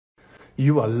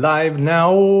You are live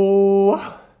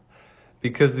now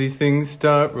because these things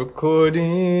start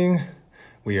recording.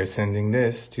 We are sending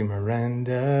this to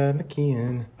Miranda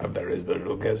Mckeon, a very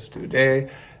special guest today,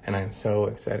 and I'm so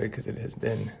excited because it has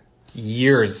been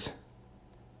years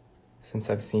since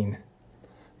I've seen.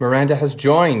 Miranda has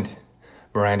joined.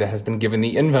 Miranda has been given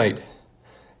the invite.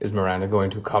 Is Miranda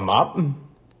going to come up?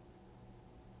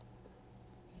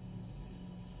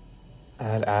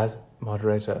 Add as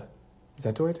moderator. Is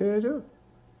that the way to do it?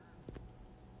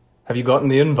 Have you gotten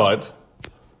the invite,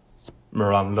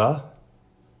 Miranda?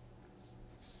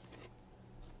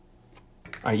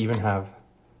 I even have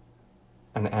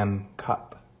an M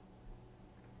cup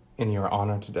in your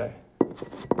honor today,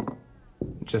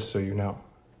 just so you know.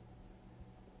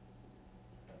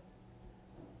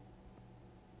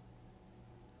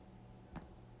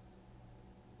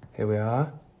 Here we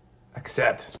are.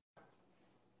 Accept.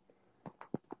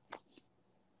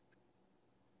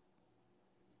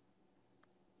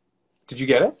 Did you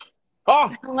get it?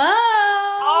 Oh! Hello!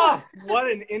 Oh,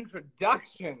 what an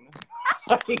introduction.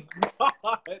 My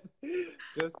God.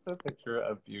 Just the picture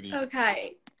of beauty.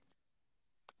 Okay.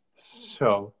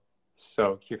 So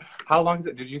cute. How long is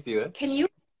it? Did you see this? Can you...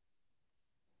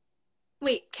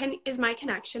 Wait, is my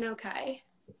connection okay?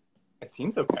 It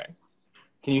seems okay.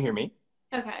 Can you hear me?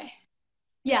 Okay.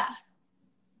 Yeah.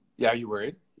 Yeah, are you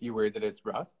worried? You worried that it's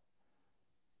rough?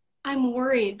 I'm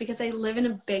worried because I live in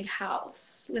a big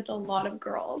house with a lot of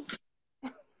girls.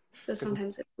 So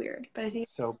sometimes it's weird. But I think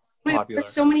it's so popular.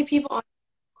 There's so many people on.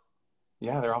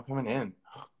 Yeah, they're all coming in.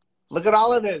 Look at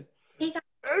all of this. Hey guys.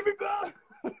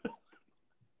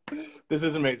 This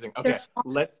is amazing. Okay,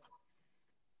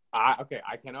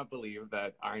 I cannot believe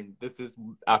that this is,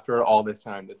 after all this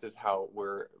time, this is how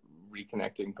we're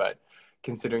reconnecting. But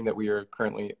considering that we are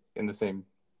currently in the same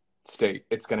state,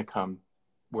 it's gonna come.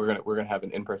 We're gonna have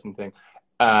an in-person thing.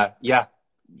 Yeah,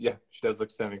 she does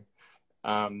look stunning.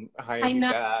 Hi, I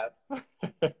know.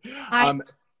 I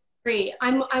agree.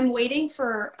 I'm waiting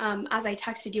for as I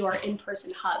texted you our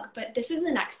in-person hug, but this is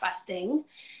the next best thing.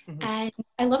 Mm-hmm. And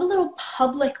I love a little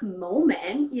public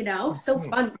moment, you know. So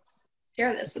fun to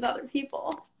share this with other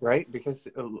people. Right? Because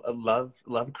love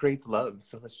creates love.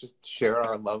 So let's just share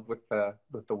our love with the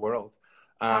world.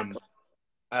 Exactly.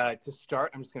 To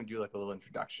start, I'm just going to do like a little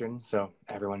introduction so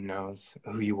everyone knows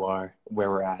who you are, where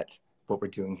we're at, what we're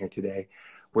doing here today.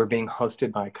 We're being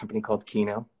hosted by a company called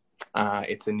Kino.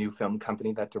 It's a new film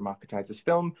company that democratizes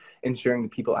film, ensuring the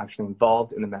people actually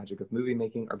involved in the magic of movie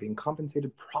making are being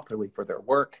compensated properly for their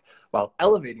work while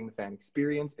elevating the fan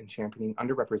experience and championing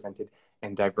underrepresented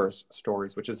and diverse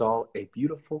stories, which is all a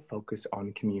beautiful focus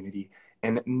on community.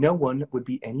 And no one would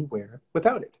be anywhere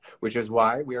without it, which is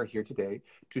why we are here today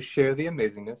to share the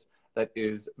amazingness that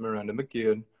is Miranda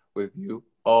Mckeon with you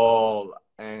all,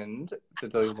 and to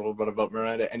tell you a little bit about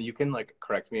Miranda. And you can like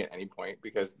correct me at any point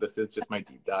because this is just my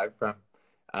deep dive from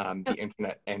the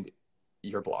internet and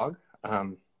your blog.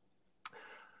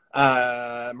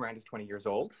 Miranda's 20 years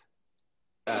old,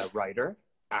 writer,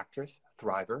 actress,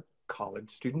 thriver,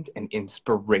 college student, and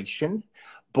inspiration.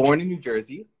 Born in New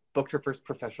Jersey, booked her first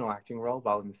professional acting role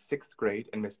while in the 6th grade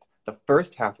and missed the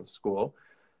first half of the school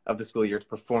year to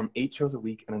perform 8 shows a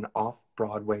week in an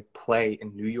off-Broadway play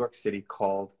in New York City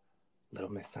called Little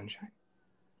Miss Sunshine.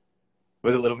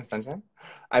 Was it Little Miss Sunshine?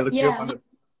 I looked it up on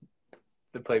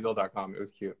the playbill.com. It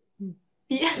was cute.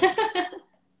 Yeah.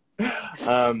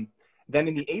 Then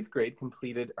in the 8th grade,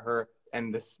 completed her,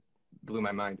 and this blew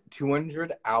my mind,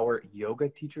 200-hour yoga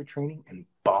teacher training in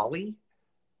Bali.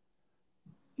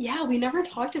 Yeah, we never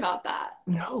talked about that.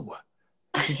 No.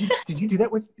 Did you do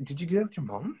that with your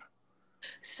mom?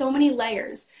 So many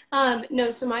layers. No,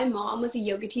 so my mom was a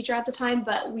yoga teacher at the time,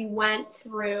 but we went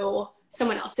through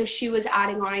someone else. So she was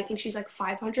adding on, I think she's like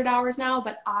 500 hours now,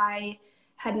 but I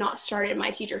had not started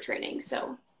my teacher training,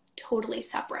 so totally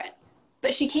separate.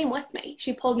 But she came with me.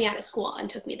 She pulled me out of school and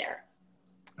took me there.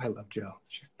 I love Jo.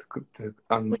 She's the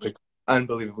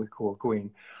unbelievably cool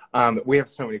queen. We have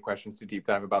so many questions to deep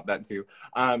dive about that too.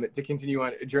 To continue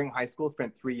on, during high school,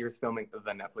 spent 3 years filming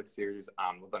the Netflix series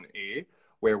with an A,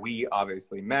 where we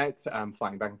obviously met,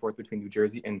 flying back and forth between New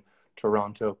Jersey and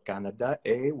Toronto, Canada,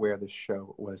 where the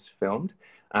show was filmed.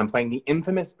 Playing the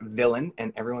infamous villain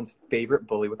and everyone's favorite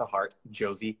bully with a heart,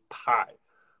 Josie Pye,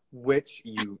 which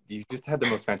you just had the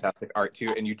most fantastic art to,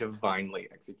 and you divinely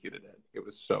executed it. It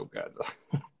was so good.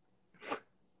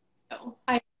 Oh,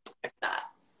 I like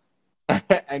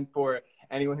that. And for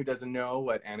anyone who doesn't know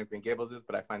what Anne of Green Gables is,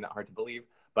 but I find that hard to believe,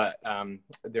 but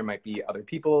there might be other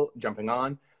people jumping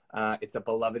on. It's a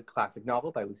beloved classic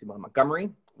novel by Lucy Maud Montgomery,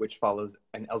 which follows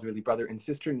an elderly brother and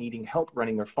sister needing help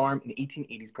running their farm in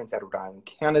 1880s Prince Edward Island,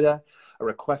 Canada. A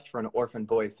request for an orphan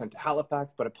boy is sent to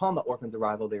Halifax, but upon the orphan's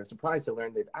arrival, they are surprised to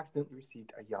learn they've accidentally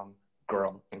received a young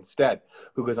girl instead,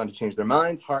 who goes on to change their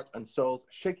minds, hearts, and souls,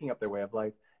 shaking up their way of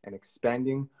life and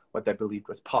expanding what they believed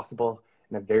was possible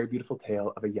in a very beautiful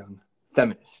tale of a young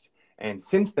feminist. And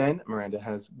since then, Miranda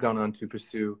has gone on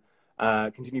to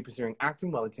continue pursuing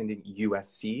acting while attending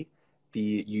USC,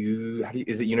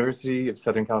 is it University of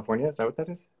Southern California? Is that what that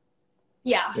is?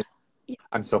 Yeah.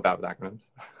 I'm so bad with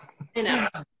acronyms. I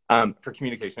know. For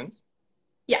communications.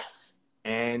 Yes.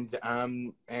 And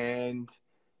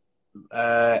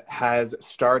has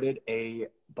started a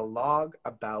blog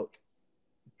about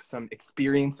some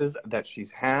experiences that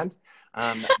she's had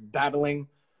battling.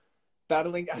 I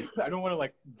don't want to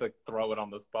like throw it on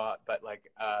the spot, but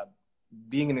like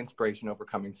being an inspiration,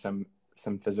 overcoming some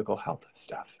physical health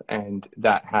stuff, and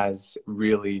that has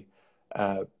really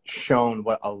shown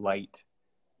what a light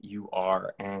you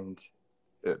are, and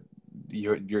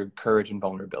your courage and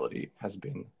vulnerability has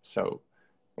been so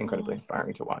incredibly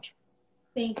inspiring to watch.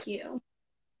 Thank you.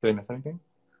 Did I miss anything?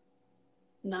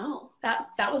 No, that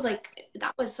was like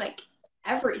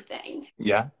everything.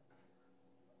 Yeah.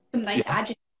 Some nice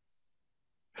adjectives.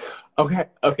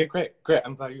 Okay, great.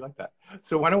 I'm glad you like that.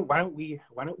 So why don't we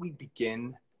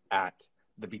begin at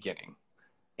the beginning,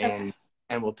 and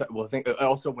we'll think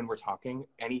also when we're talking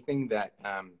anything that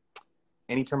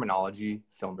any terminology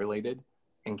film related,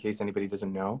 in case anybody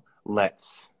doesn't know,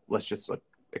 let's just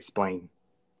explain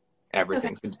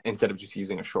everything instead of just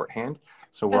using a shorthand,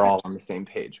 so we're all on the same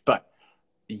page. But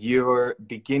the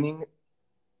beginning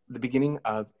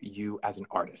of you as an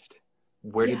artist,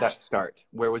 where did that start?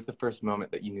 Where was the first moment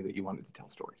that you knew that you wanted to tell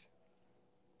stories?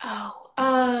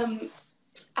 I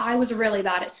was really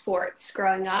bad at sports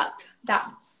growing up.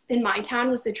 That in my town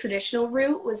was the traditional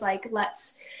route, was like,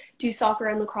 let's do soccer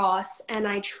and lacrosse. And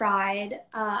I tried,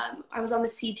 I was on the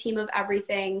C team of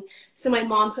everything. So my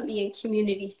mom put me in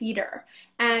community theater.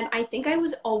 And I think I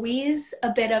was always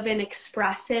a bit of an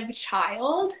expressive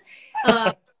child,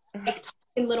 like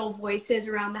talking little voices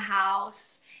around the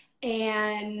house.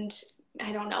 And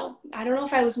I don't know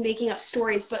if I was making up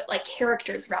stories, but like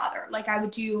characters rather. Like I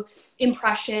would do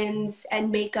impressions and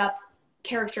make up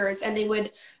characters, and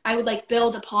I would like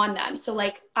build upon them. So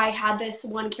like I had this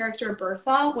one character,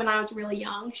 Bertha, when I was really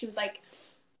young. She was like,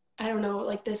 I don't know,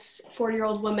 like this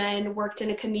 40-year-old woman, worked in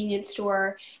a convenience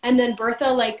store. And then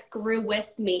Bertha like grew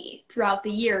with me throughout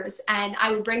the years, and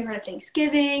I would bring her to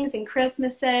Thanksgivings and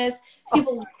Christmases.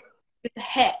 People loved it was a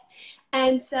hit.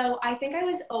 And so I think I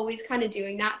was always kind of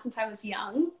doing that since I was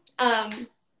young.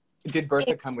 Did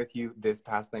Bertha come with you this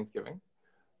past Thanksgiving?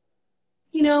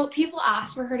 You know, people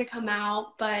ask for her to come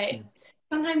out, but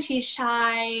sometimes she's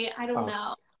shy. I don't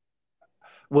know.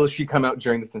 Will she come out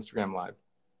during this Instagram Live?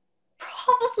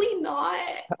 Probably not.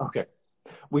 Okay.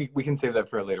 We can save that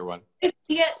for a later one. If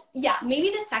we get,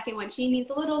 maybe the second one. She needs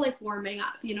a little like warming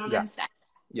up. You know what I'm saying?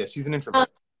 Yeah, she's an introvert.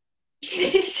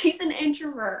 She's an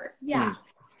introvert. Yeah.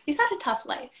 She's had a tough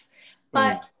life.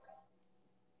 But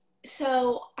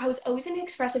so I was always an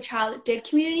expressive child, did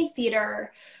community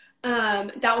theater.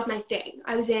 That was my thing.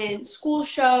 I was in school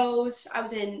shows, I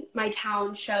was in my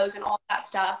town shows and all that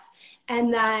stuff.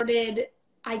 And then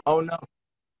oh no.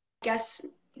 I guess,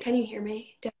 can you hear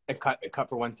me? It cut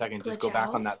for 1 second. Just go back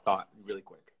on that thought really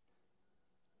quick.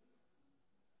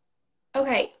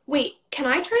 Okay, wait, can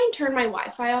I try and turn my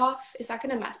Wi-Fi off? Is that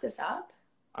gonna mess this up?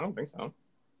 I don't think so.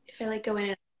 If I like go in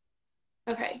and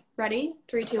okay, ready?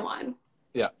 3, 2, 1.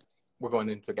 Yeah, we're going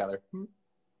in together.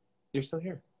 You're still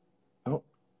here. Oh,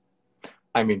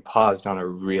 I mean, paused on a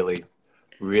really,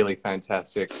 really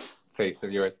fantastic face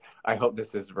of yours. I hope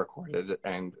this is recorded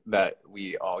and that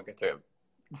we all get to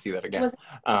see that again. Was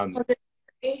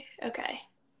it okay?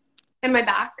 Am I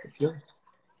back?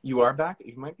 You are back.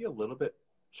 You might be a little bit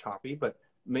choppy, but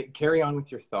carry on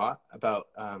with your thought about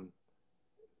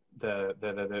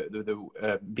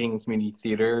the being in community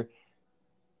theater.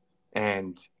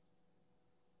 And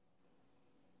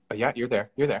yeah, you're there.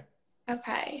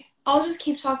 Okay. I'll just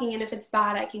keep talking, and if it's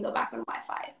bad, I can go back on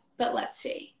Wi-Fi. But let's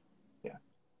see. Yeah.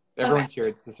 Everyone's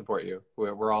here to support you.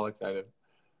 We're all excited.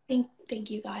 Thank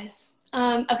you guys.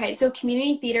 Okay, so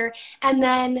community theater. And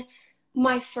then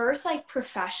my first like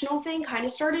professional thing kind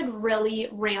of started really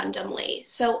randomly.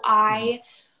 So I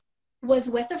was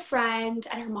with a friend,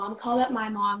 and her mom called up my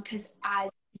mom because, as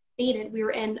stated, we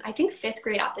were in, I think, 5th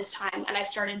grade at this time, and I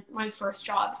started my first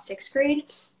job 6th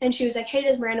grade. And she was like, hey,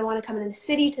 does Miranda want to come into the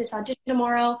city to this audition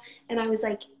tomorrow? And I was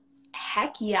like,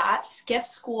 heck yeah, skip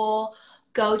school,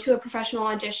 go to a professional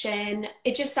audition.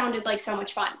 It just sounded like so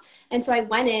much fun. And so I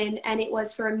went in, and it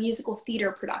was for a musical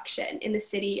theater production in the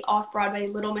city, off Broadway,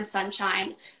 Little Miss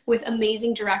Sunshine, with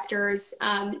amazing directors,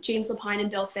 James Lapine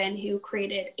and Bill Finn, who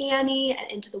created Annie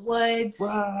and Into the Woods,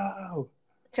 Wow.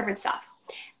 different stuff.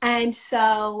 And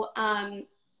so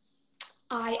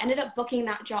I ended up booking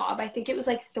that job. I think it was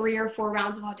like 3 or 4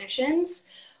 rounds of auditions,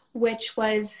 which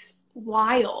was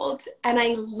wild. And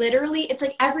I literally, it's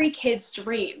like every kid's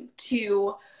dream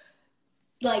to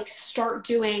like start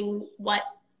doing what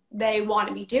they want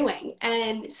to be doing.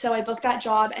 And so I booked that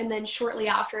job, and then shortly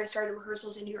after I started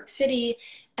rehearsals in New York City,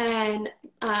 and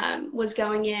was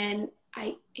going in.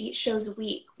 I 8 shows a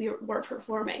week. We were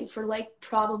performing for like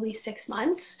probably 6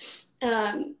 months.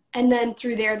 And then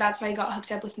through there, that's when I got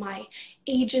hooked up with my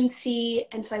agency.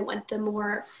 And so I went the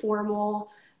more formal,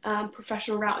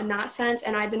 professional route in that sense.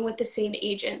 And I've been with the same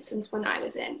agent since when I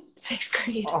was in 6th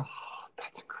grade. Oh,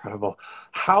 that's incredible.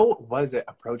 How was it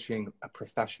approaching a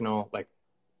professional, like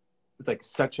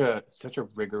such a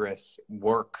rigorous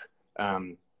work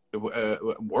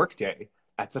day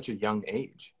at such a young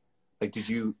age? Like, did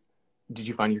you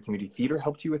find your community theater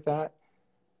helped you with that?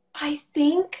 I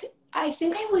think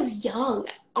I was young,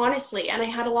 honestly, and I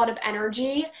had a lot of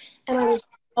energy, and I was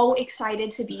so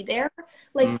excited to be there.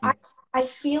 Like, I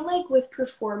feel like with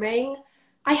performing,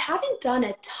 I haven't done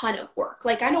a ton of work.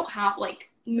 Like, I don't have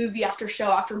like movie after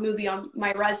show after movie on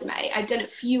my resume. I've done a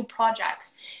few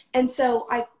projects. And so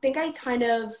I think I kind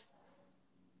of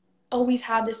always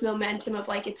have this momentum of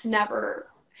like, it's never,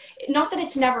 not that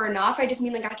it's never enough. I just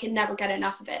mean like I can never get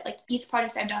enough of it. Like each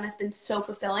project I've done has been so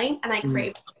fulfilling, and I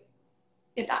crave it,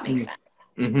 if that makes sense.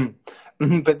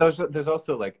 But there's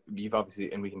also like, you've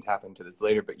obviously, and we can tap into this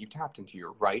later, but you've tapped into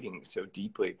your writing so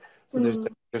deeply. So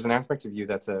there's an aspect of you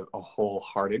that's a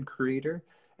wholehearted creator,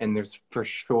 and there's for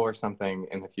sure something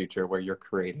in the future where you're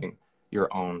creating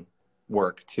your own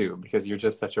work too, because you're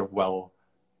just such a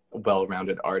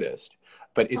well-rounded artist.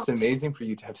 But it's amazing for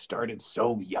you to have started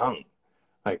so young.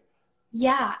 Like,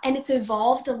 yeah, and it's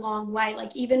evolved a long way.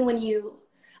 Like even when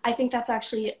I think that's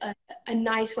actually a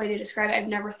nice way to describe it. I've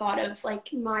never thought of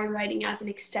like my writing as an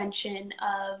extension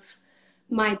of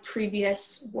my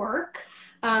previous work.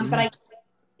 But I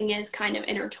think is kind of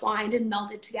intertwined and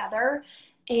melded together.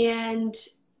 And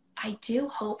I do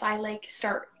hope I like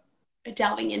start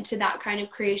delving into that kind of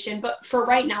creation. But for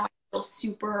right now, I feel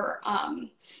super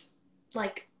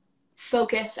like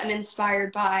focused and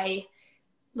inspired by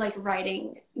like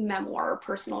writing memoir,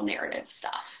 personal narrative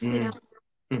stuff, you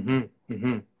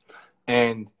know?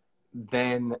 And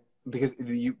then, because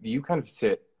you kind of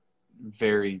sit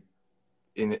very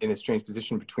in a strange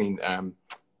position between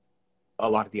a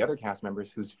lot of the other cast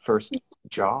members whose first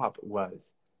job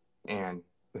was and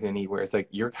with an E, whereas like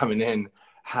you're coming in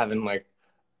having like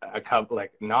a couple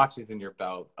like notches in your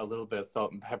belt, a little bit of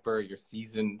salt and pepper, you're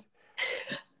seasoned.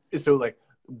 So like,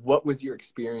 what was your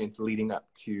experience leading up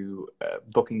to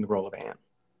booking the role of Anne?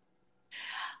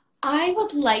 I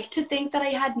would like to think that I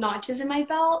had notches in my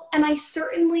belt, and I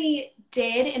certainly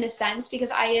did in a sense,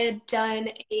 because I had done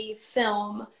a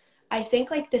film, I think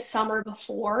like the summer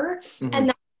before, and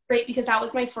that was great because that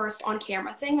was my first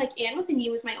on-camera thing. Like Anne with an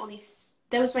E was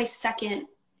that was my second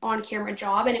on-camera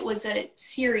job, and it was a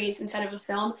series instead of a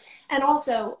film. And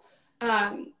also,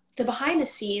 the behind the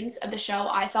scenes of the show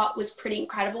I thought was pretty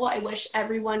incredible. I wish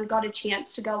everyone got a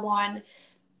chance to go on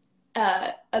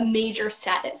a major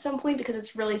set at some point, because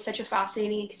it's really such a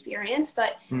fascinating experience.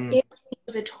 But it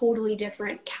was a totally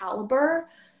different caliber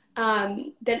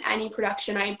than any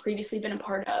production I had previously been a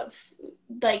part of.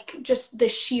 Like just the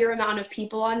sheer amount of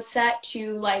people on set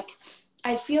to like,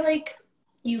 I feel like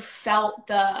you felt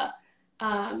the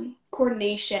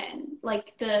coordination,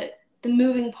 like the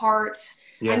moving parts.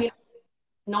 I mean,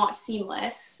 not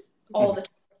seamless all the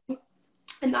time,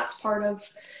 and that's part of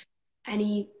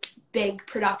any big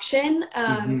production.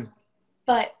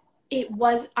 But it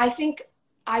was, I think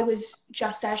I was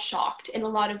just as shocked in a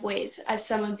lot of ways as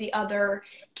some of the other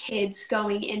kids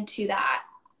going into that.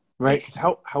 Right.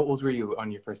 How old were you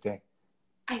on your first day?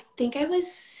 I think I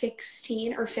was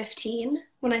 16 or 15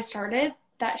 when I started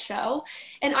that show.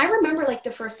 And I remember like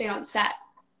the first day on set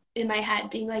in my head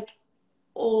being like,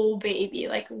 oh baby,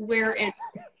 like we're in,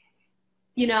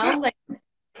 you know, like.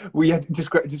 Well, yeah,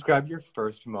 describe your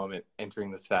first moment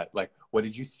entering the set. Like, what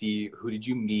did you see? Who did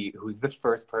you meet? Who's the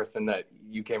first person that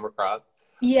you came across?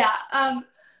 Yeah.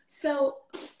 So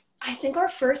I think our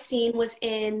first scene was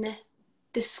in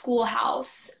the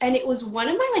schoolhouse, and it was one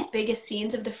of my like biggest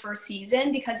scenes of the first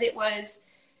season because it was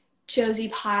Josie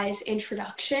Pye's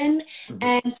introduction.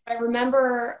 And so I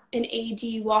remember an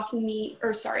AD walking me,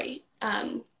 or sorry,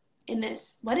 in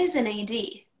this, what is an AD?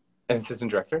 An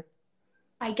assistant director?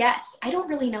 I guess. I don't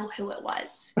really know who it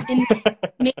was. And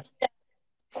maybe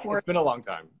It's been a long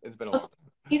time. It's been a long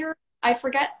time. I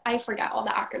forget all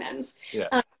the acronyms.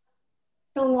 Yeah.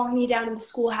 Someone walked me down in the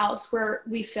schoolhouse where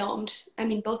we filmed. I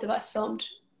mean, both of us filmed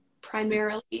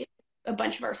primarily a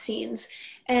bunch of our scenes.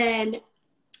 And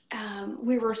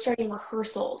we were starting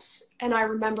rehearsals. And I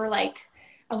remember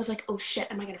I was like, oh shit,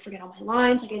 am I going to forget all my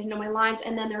lines? Like I didn't know my lines.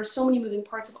 And then there were so many moving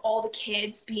parts of all the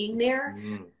kids being there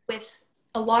with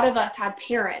a lot of us had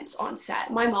parents on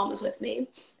set. My mom was with me.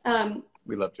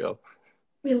 We love Jill.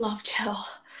 We love Jill.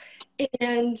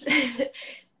 And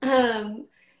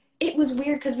it was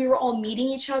weird because we were all meeting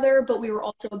each other, but we were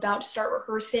also about to start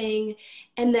rehearsing.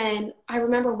 And then I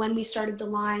remember when we started the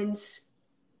lines,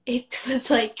 it was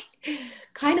like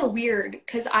kind of weird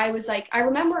because I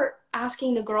remember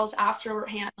asking the girls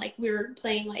afterhand, like we were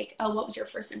playing like, oh, what was your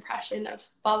first impression of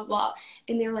blah, blah, blah.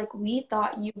 And they're like, we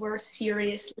thought you were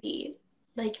seriously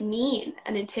like mean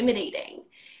and intimidating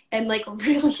and like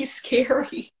really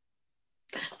scary.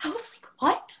 I was like,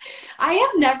 what? I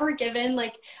have never given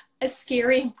like a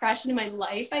scary impression in my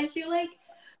life, I feel like.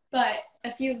 But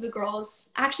a few of the girls,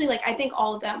 actually, like, I think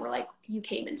all of them were like, you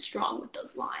came in strong with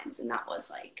those lines. And that was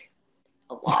like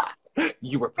a lot.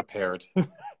 You were prepared.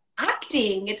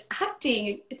 Acting. It's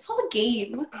acting. It's all a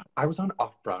game. I was on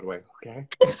Off-Broadway, okay?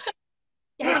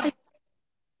 Yeah.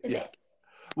 Yeah.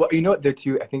 Well, you know what, there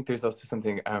too, I think there's also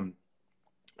something,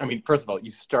 I mean, first of all,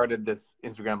 you started this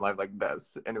Instagram live like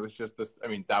this, and it was just this, I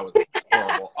mean, that was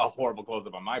a horrible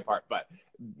close-up on my part, but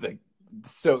like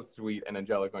so sweet and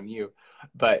angelic on you.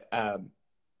 But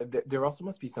there also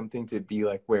must be something to be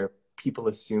like where people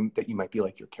assume that you might be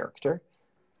like your character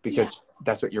because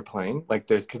that's what you're playing. Like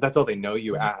because that's all they know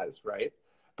you as, right?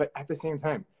 But at the same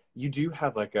time, you do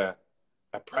have like a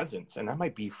presence, and that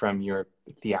might be from your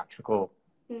theatrical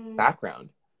background,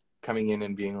 coming in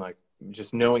and being like,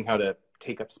 just knowing how to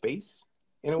take up space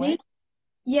in a way.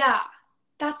 Yeah,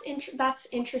 that's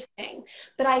interesting.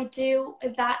 But I do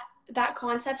that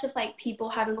concept of like people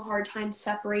having a hard time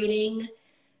separating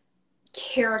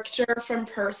character from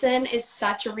person is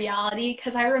such a reality,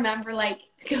 because I remember like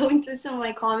going through some of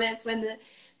my comments when the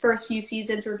first few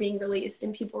seasons were being released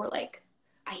and people were like,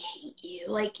 I hate you,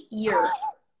 like you're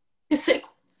it's like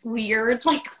weird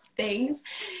like things,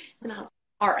 and I was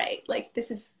all right, like this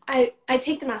is I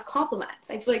take them as compliments.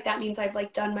 I feel like that means I've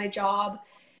like done my job.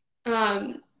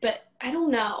 But I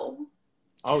don't know.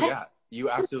 Oh yeah, you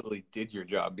absolutely did your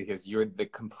job, because you're the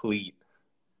complete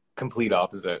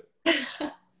opposite.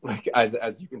 Like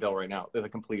as you can tell right now, they're the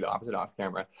complete opposite off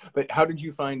camera. But how did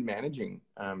you find managing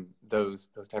those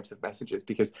types of messages?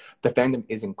 Because the fandom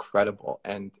is incredible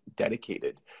and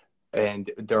dedicated, and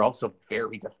they're also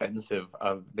very defensive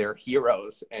of their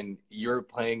heroes, and you're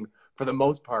playing, for the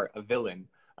most part, a villain,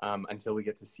 until we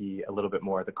get to see a little bit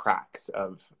more of the cracks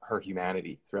of her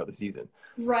humanity throughout the season.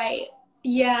 Right.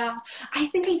 Yeah. I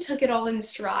think I took it all in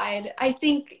stride. I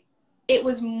think it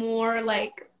was more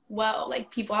like, whoa, like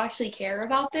people actually care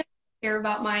about this, care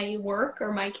about my work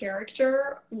or my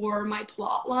character or my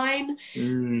plot line.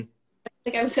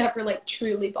 Like I was ever like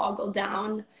truly boggled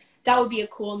down. That would be a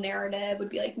cool narrative, would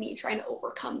be like me trying to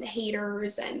overcome the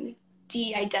haters and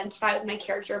de-identify with my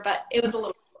character, but it was a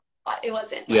little, it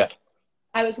wasn't like,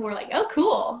 I was more like, oh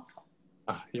cool.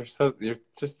 Oh, you're so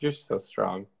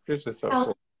strong. You're just so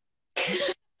cool.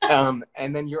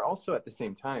 And then you're also, at the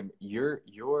same time, you're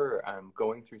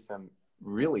going through some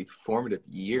really formative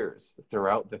years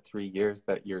throughout the 3 years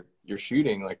that you're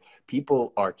shooting. Like,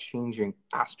 people are changing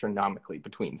astronomically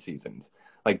between seasons.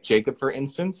 Like Jacob, for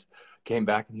instance, came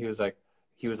back and he was like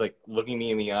looking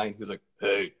me in the eye and he was like,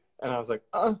 hey, and I was like,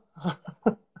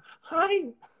 hi.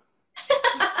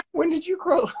 When did you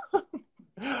grow up?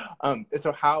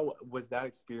 So how was that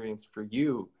experience for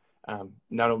you,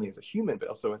 not only as a human but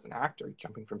also as an actor,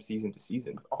 jumping from season to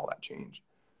season with all that change?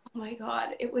 Oh my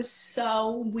God, it was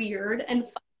so weird and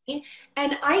funny.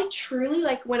 And I truly,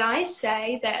 like, when I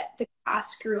say that the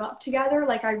cast grew up together,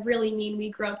 like, I really mean we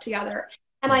grew up together.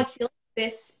 And I feel like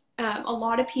this, a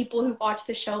lot of people who watch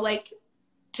the show, like,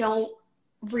 don't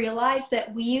realize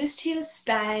that we used to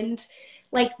spend,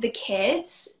 like, the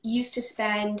kids used to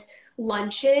spend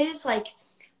lunches, like,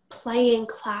 playing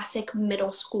classic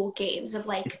middle school games of,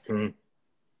 like,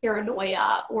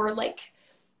 paranoia or, like,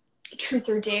 truth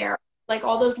or dare. Like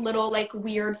all those little like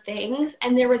weird things.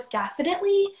 And there was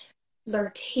definitely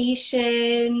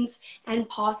flirtations and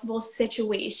possible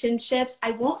situationships.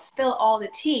 I won't spill all the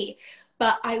tea,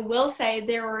 but I will say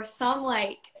there were some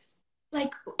like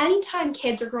anytime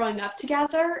kids are growing up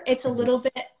together, it's a little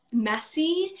bit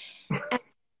messy. And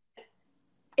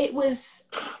it was,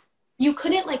 you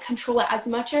couldn't like control it as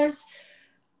much as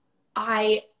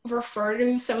I refer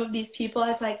to some of these people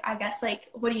as like, I guess like,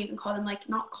 what do you even call them? Like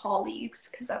not colleagues,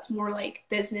 because that's more like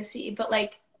businessy, but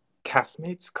like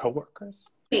Castmates, coworkers.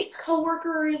 mates,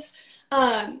 coworkers.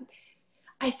 Um,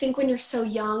 I think when you're so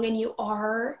young and you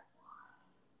are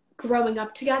growing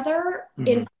up together Mm-hmm.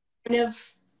 in kind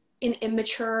of an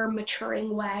immature,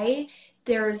 maturing way,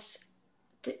 there's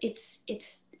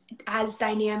it's as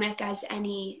dynamic as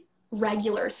any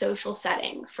regular social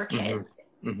setting for Mm-hmm. kids.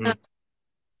 Mm-hmm. Um,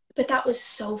 but that was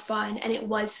so fun, and it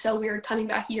was so weird coming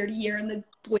back year to year, and the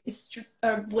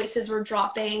voices were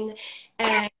dropping,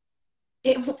 and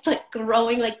it was like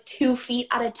growing like 2 feet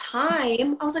at a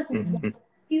time. I was like, what Mm-hmm.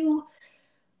 you?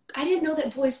 I didn't know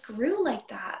that boys grew like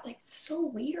that. Like so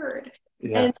weird.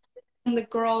 Yeah. And the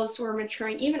girls were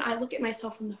maturing. Even I look at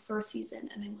myself from the first season,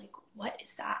 and I'm like, what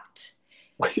is that?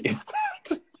 What is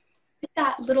that?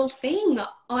 That little thing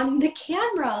on the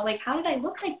camera? Like, how did I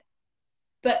look like that?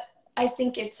 But I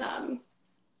think it's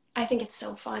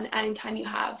so fun anytime you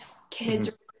have Mm-hmm.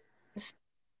 kids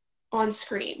on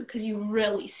screen because you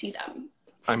really see them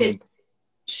I physically.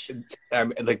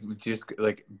 mean, like just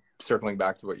like circling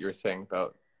back to what you were saying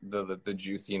about the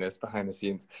juiciness behind the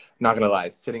scenes. Not gonna lie,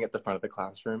 sitting at the front of the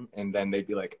classroom, and then they'd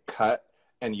be like cut,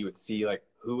 and you would see like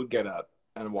who would get up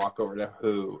and walk over to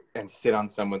who and sit on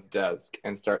someone's desk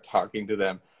and start talking to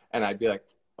them, and I'd be like,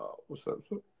 oh, what's up?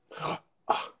 Oh,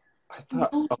 I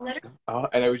thought, No, oh, literally,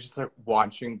 and I was just like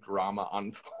watching drama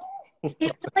unfold.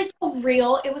 it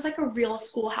was like a real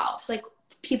schoolhouse. Like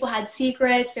people had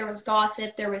secrets, there was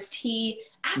gossip, there was tea.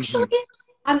 Actually, Hmm.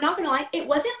 I'm not gonna lie, it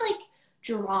wasn't like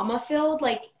drama filled.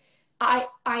 Like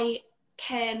I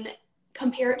can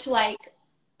compare it to like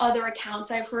other accounts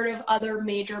I've heard of other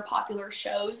major popular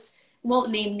shows.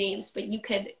 Won't name names, but you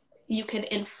could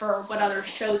infer what other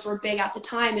shows were big at the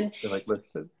time, and They're like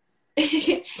listed.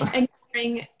 and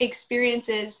hearing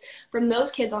experiences from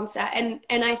those kids on set. And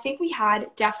I think we had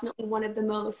definitely one of the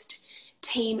most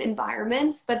tame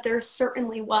environments, but there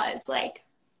certainly was like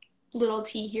little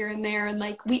tea here and there. And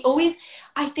like we always,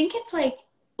 I think it's like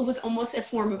it was almost a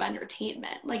form of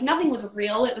entertainment. Like nothing was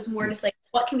real. It was more just like,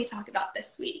 what can we talk about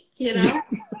this week? You know?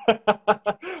 Yes.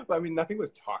 Well, I mean, nothing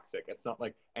was toxic. It's not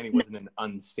like No, anyone's in an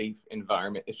unsafe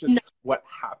environment. It's just no, what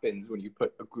happens when you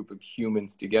put a group of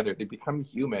humans together. They become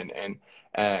human, and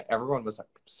everyone was like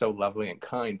so lovely and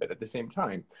kind. But at the same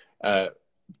time, uh,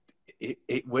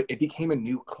 it became a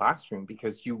new classroom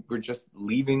because you were just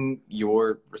leaving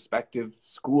your respective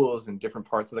schools in different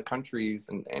parts of the countries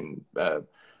and the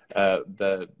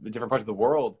different parts of the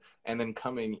world, and then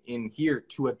coming in here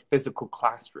to a physical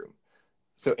classroom.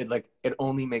 So it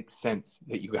only makes sense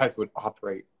that you guys would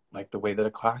operate like the way that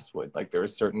a class would. Like there are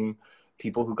certain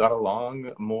people who got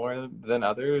along more than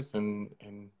others, and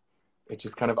it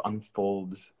just kind of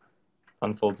unfolds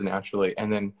naturally.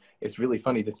 And then it's really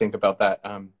funny to think about that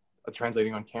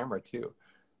translating on camera too.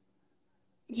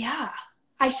 yeah.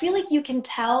 I feel like you can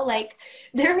tell, like,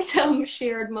 there are some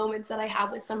shared moments that I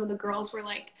have with some of the girls where,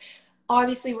 like,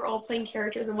 obviously we're all playing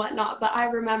characters and whatnot, but I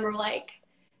remember, like,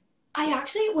 I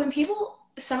actually, when people,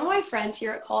 some of my friends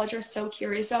here at college are so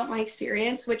curious about my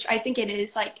experience, which I think it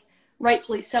is, like,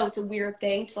 rightfully so. It's a weird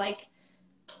thing to, like,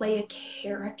 play a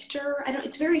character. I don't,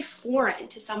 it's very foreign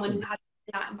to someone who hasn't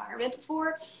been in that environment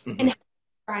before. And Mm-hmm. how to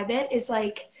describe it is,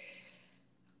 like,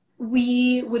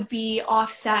 we would be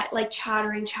offset, like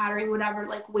chattering, whatever,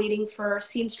 like waiting for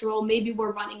scenes to roll. Maybe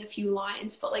we're running a few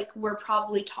lines, but like we're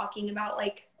probably talking about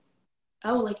like,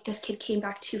 oh, like this kid came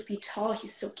back 2 feet tall.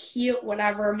 He's so cute,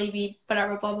 whatever, maybe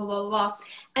whatever, blah, blah, blah, blah.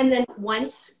 And then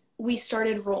once we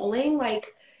started rolling,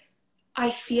 like I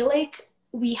feel like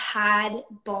we had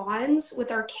bonds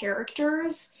with our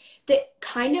characters that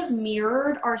kind of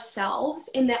mirrored ourselves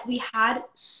in that we had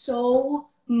so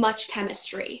much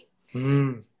chemistry.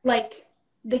 Mm. Like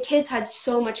the kids had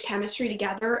so much chemistry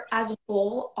together as a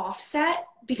whole offset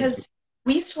because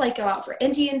we used to like go out for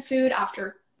Indian food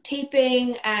after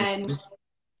taping and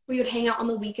we would hang out on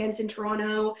the weekends in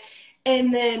Toronto.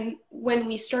 And then when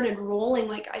we started rolling,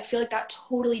 like I feel like that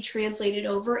totally translated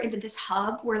over into this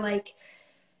hub where like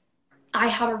I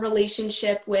have a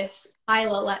relationship with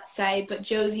Isla, let's say, but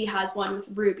Josie has one with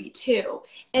Ruby too.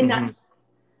 And Mm-hmm. that's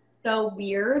so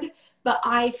weird. But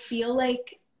I feel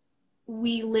like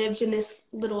we lived in this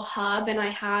little hub and I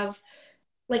have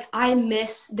like I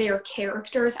miss their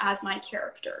characters as my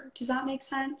character. Does that make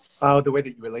sense? Oh, the way that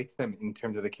you relate to them in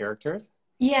terms of the characters.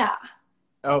 Yeah.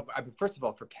 Oh, first of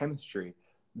all, for chemistry,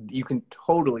 you can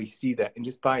totally see that, and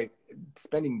just by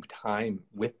spending time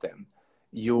with them,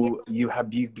 Yeah.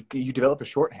 you develop a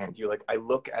shorthand. You're like, I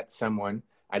look at someone,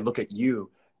 I look at you,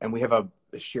 and we have a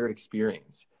shared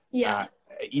experience. Yeah.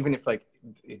 Uh, Even if like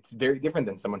it's very different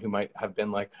than someone who might have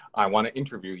been like, I want to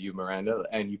interview you, Miranda,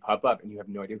 and you pop up and you have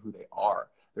no idea who they are.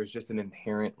 There's just an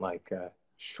inherent like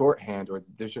shorthand, or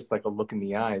there's just like a look in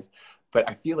the eyes. But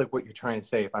I feel like what you're trying to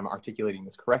say, if I'm articulating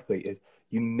this correctly, is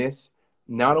you miss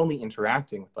not only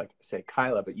interacting with, like, say,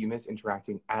 Kyla, but you miss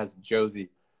interacting as Josie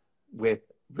with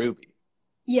Ruby.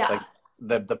 Yeah.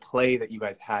 Like the play that you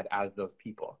guys had as those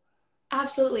people.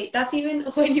 Absolutely. That's even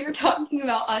when you were talking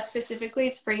about us specifically,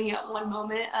 it's bringing up one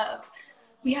moment of,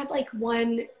 we had like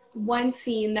one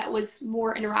scene that was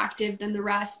more interactive than the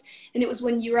rest, and it was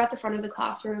when you were at the front of the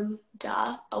classroom,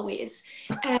 always.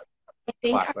 And I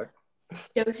think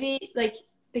Josie, like,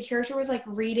 the character was like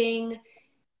reading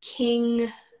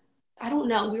King, I don't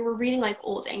know, we were reading like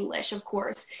Old English, of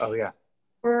course. Oh yeah.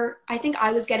 Or I think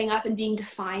I was getting up and being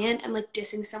defiant and like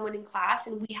dissing someone in class,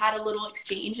 and we had a little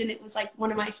exchange, and it was like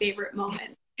one of my favorite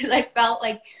moments, because I felt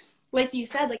like you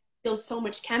said, like, I feel so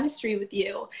much chemistry with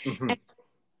you. Mm-hmm. And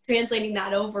translating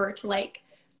that over to, like,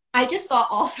 I just thought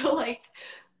also like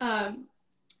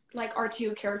our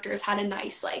two characters had a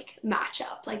nice like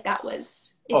matchup. Like that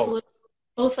was, it's a little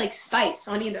both like spice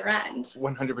on either end.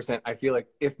 100%. I feel like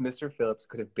if Mr. Phillips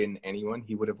could have been anyone,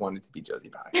 he would have wanted to be Josie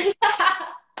Pye.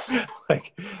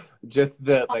 Like, just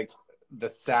the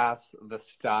sass, the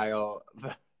style,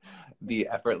 the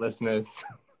effortlessness.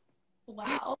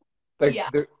 Wow. Like, yeah.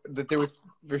 there was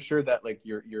for sure that like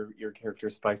your character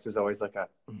Spice was always like a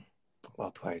well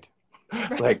played,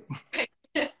 like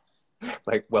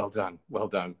like well done.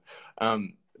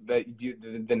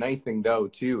 The nice thing though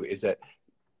too is that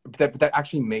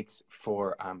actually makes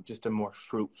for just a more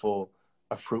fruitful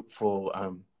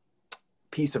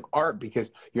piece of art,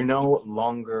 because you're no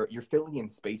longer, you're filling in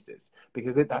spaces,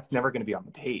 because that's never going to be on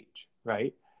the page,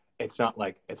 right? It's not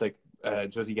like, it's like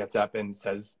Josie gets up and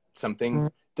says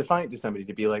something defiant to somebody,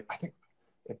 to be like, I think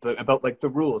about like the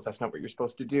rules, that's not what you're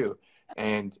supposed to do.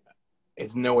 And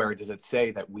it's nowhere does it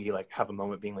say that we like have a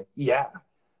moment being like, yeah,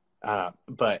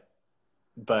 but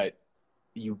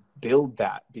you build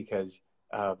that because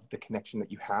of the connection that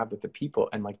you have with the people.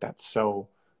 And like, that's so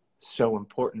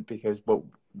important, because what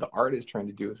the art is trying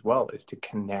to do as well is to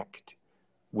connect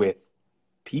with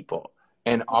people.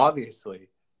 And obviously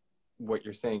what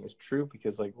you're saying is true,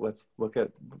 because like, let's look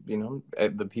at,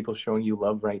 at the people showing you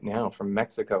love right now from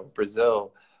Mexico,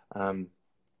 Brazil.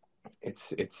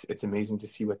 It's amazing to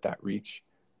see what that reach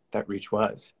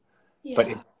was. Yeah. But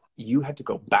if you had to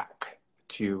go back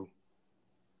to,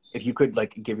 if you could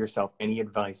like give yourself any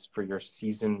advice for your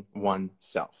season 1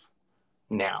 self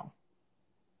now,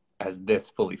 as this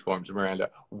fully forms Miranda,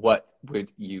 what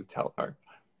would you tell her?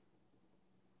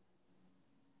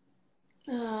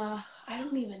 I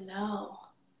don't even know.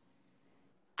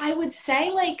 I would say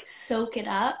like soak it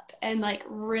up and like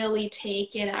really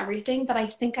take in everything, but I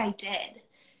think I did.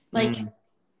 Like,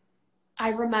 I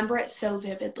remember it so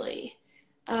vividly.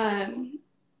 I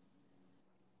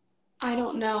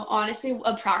don't know. Honestly,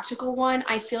 a practical one,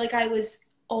 I feel like I was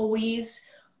always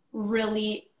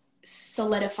really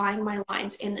solidifying my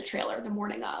lines in the trailer the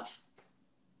morning of.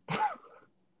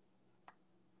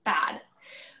 Bad.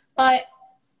 But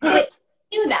I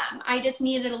knew them. I just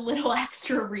needed a little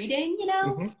extra reading,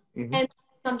 And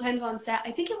sometimes on set,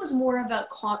 I think it was more of a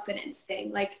confidence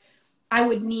thing. Like, I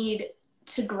would need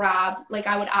to grab, like,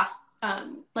 I would ask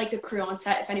like the crew on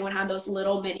set if anyone had those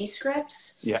little mini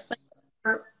scripts. Yeah. Like,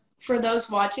 for those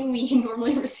watching, we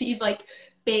normally receive like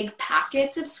big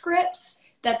packets of scripts.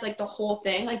 That's like the whole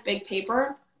thing, like big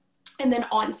paper. And then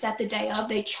on set the day of,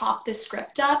 they chop the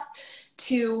script up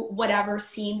to whatever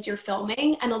scenes you're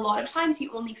filming. And a lot of times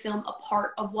you only film a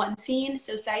part of one scene.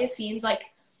 So say a scene's like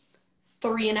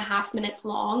 3.5 minutes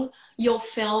long, you'll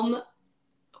film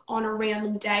on a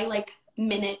random day, like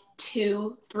minute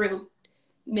 2 through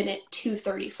minute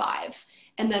 2:35.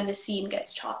 And then the scene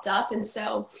gets chopped up. And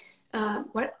so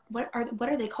what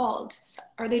are they called?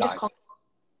 Are they just called?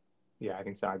 Yeah, I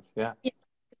think sides. Yeah. You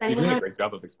did a great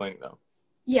job of explaining though.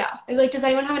 Yeah. Like, does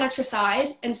anyone have an extra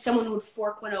side? And someone would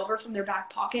fork one over from their back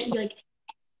pocket and be like,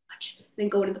 then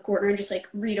go into the corner and just like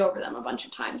read over them a bunch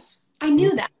of times. I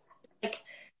knew that. Like,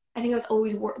 I think I was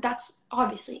always, that's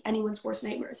obviously anyone's worst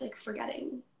nightmare, is like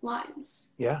forgetting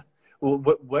lines. Yeah. Well,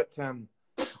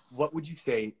 what would you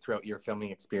say throughout your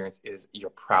filming experience is your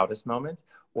proudest moment,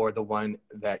 or the one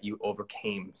that you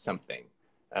overcame something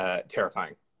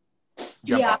terrifying?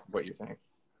 Jump off what you're saying.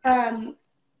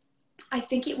 I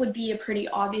think it would be a pretty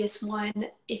obvious one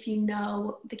if you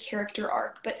know the character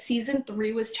arc, but season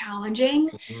 3 was challenging.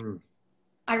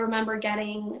 I remember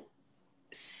getting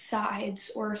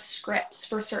sides or scripts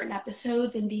for certain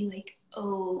episodes and being like,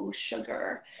 oh,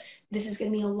 sugar, this is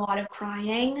going to be a lot of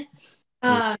crying.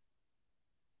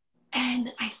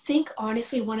 And I think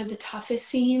honestly, one of the toughest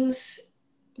scenes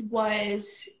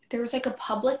was there was like a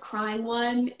public crying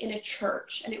one in a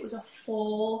church, and it was a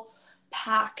full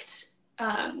packed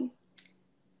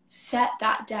set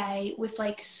that day with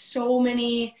like so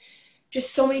many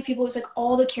people. It was like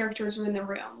all the characters were in the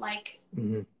room, like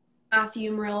Mm-hmm.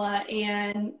 Matthew, Marilla,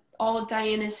 and all of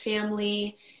Diana's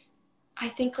family. I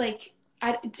think like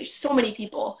there's so many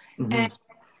people, Mm-hmm. and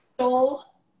Rachel,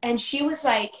 and she was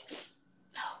like,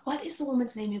 what is the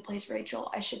woman's name who plays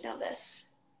Rachel? I should know this.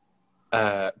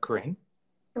 Corinne?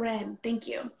 Corinne, thank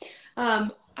you.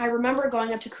 I remember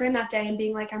going up to Corinne that day and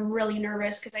being like, I'm really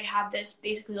nervous because I have this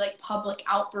basically like public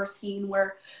outburst scene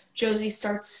where Josie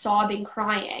starts sobbing,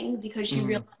 crying because she Mm-hmm.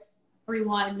 realized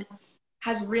everyone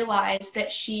has realized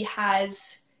that she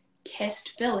has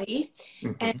kissed Billy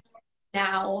Mm-hmm. and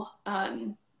now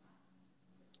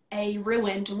a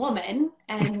ruined woman,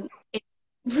 and it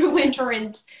ruined her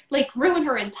and like ruined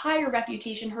her entire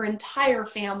reputation, her entire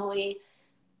family.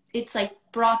 It's like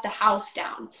brought the house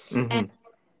down. And Mm-hmm.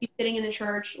 she's sitting in the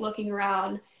church looking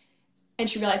around, and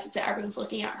she realizes that everyone's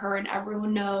looking at her and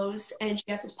everyone knows, and she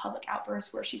has this public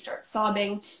outburst where she starts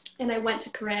sobbing. And I went to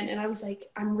Corinne and I was like,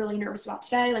 I'm really nervous about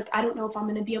today. Like, I don't know if I'm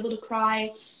going to be able to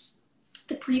cry.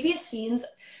 The previous scenes,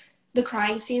 the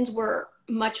crying scenes, were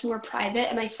much more private,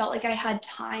 and I felt like I had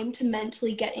time to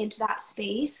mentally get into that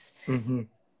space. Mm-hmm.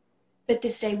 But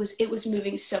this day it was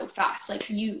moving so fast. Like,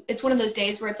 it's one of those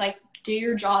days where it's like, do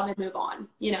your job and move on,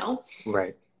 you know?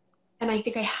 Right. And I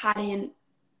think I hadn't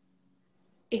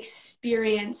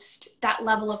experienced that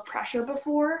level of pressure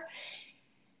before.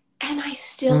 And I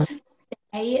still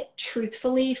today,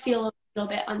 truthfully, feel a little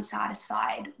bit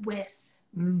unsatisfied with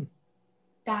Mm-hmm.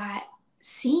 that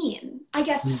scene. I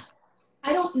guess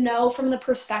I don't know from the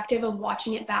perspective of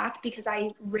watching it back, because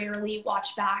I rarely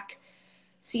watch back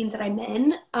scenes that I'm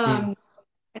in. I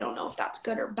don't know if that's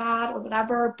good or bad or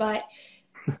whatever, but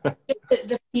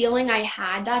the feeling I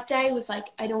had that day was like,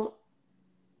 I don't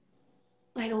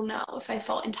know if I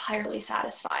felt entirely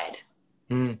satisfied.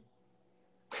 Mm.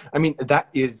 I mean, that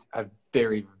is a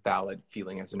very valid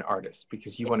feeling as an artist,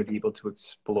 because you want to be able to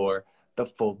explore the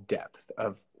full depth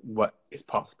of what is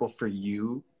possible for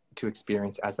you to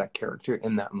experience as that character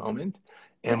in that moment.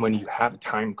 And when you have a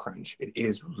time crunch, it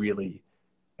is really,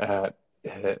 uh,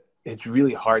 it's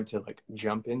really hard to like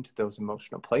jump into those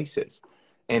emotional places.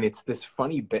 And it's this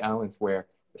funny balance where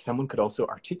someone could also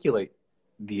articulate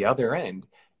the other end,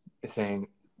 saying,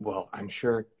 well, I'm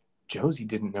sure Josie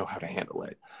didn't know how to handle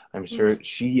it. I'm sure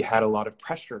she had a lot of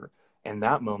pressure in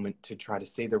that moment to try to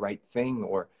say the right thing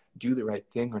or do the right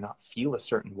thing or not feel a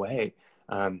certain way.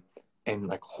 And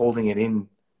like holding it in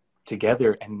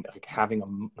together and like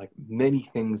having like many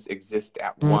things exist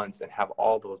at once and have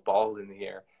all those balls in the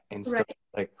air and still Right.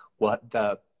 like, what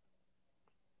the,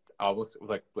 almost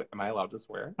like, am I allowed to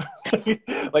swear?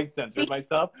 Like censored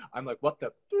myself. I'm like, what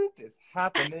the boop is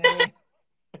happening?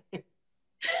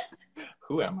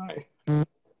 Who am I?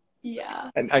 Yeah.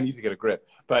 And I need to get a grip.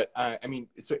 But I mean,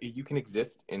 so you can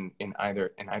exist in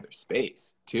either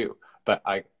space too. But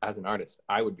I, as an artist,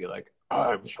 I would be like, oh,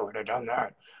 I wish I would have done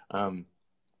that.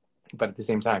 But at the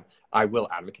same time, I will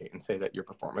advocate and say that your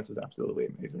performance was absolutely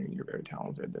amazing and you're very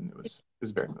talented, and it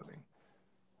was very moving.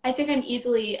 I think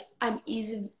easily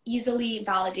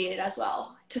validated as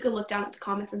well. I took a look down at the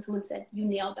comments and someone said, you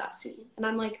nailed that scene. And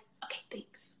I'm like, okay,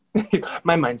 thanks.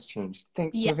 My mind's changed.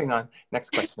 Thanks. Yeah. Moving on.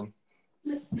 Next question.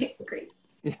 Great.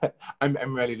 Yeah,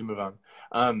 I'm ready to move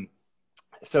on.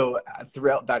 So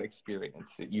throughout that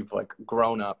experience, you've like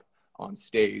grown up on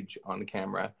stage, on the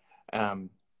camera.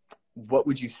 What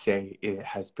would you say it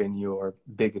has been your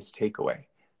biggest takeaway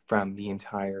from the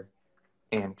entire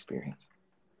Anne experience?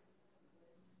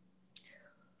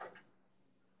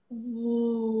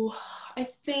 Ooh, I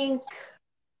think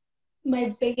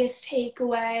my biggest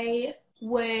takeaway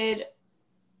would,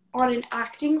 on an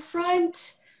acting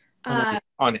front,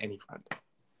 On any front.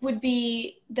 would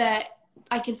be that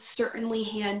I can certainly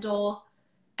handle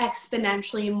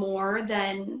exponentially more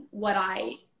than what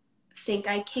I think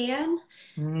I can.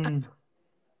 And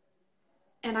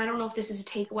I don't know if this is a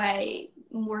takeaway,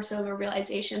 more so of a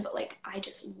realization, but like, I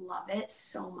just love it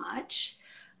so much.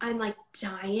 I'm like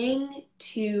dying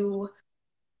to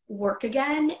work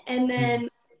again. And then,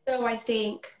 so I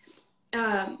think,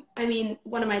 I mean,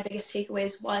 one of my biggest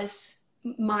takeaways was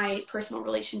my personal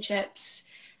relationships,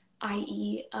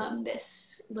 i.e.,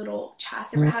 this little chat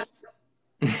that we're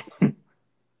having,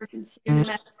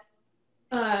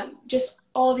 just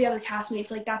all the other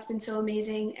castmates, like that's been so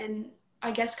amazing. And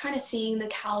I guess kind of seeing the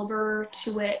caliber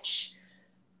to which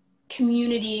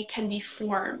community can be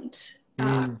formed.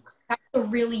 That's a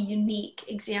really unique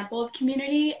example of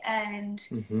community, and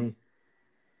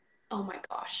oh my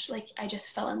gosh, like I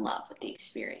just fell in love with the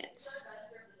experience.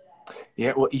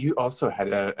 Yeah, well, you also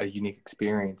had a unique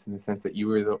experience in the sense that you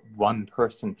were the one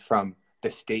person from the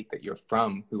state that you're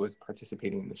from who was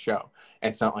participating in the show. And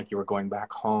it's not like you were going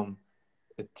back home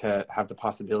to have the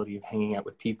possibility of hanging out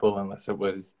with people unless it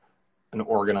was an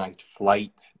organized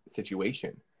flight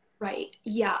situation. Right.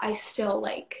 Yeah, I still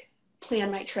like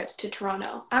plan my trips to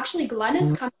Toronto. Actually, Glenn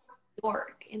is coming to New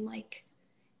York in like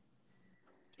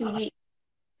 2 weeks.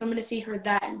 I'm gonna see her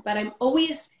then. But I'm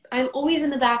always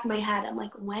in the back of my head. I'm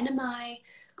like, when am I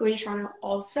going to Toronto?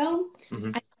 Also,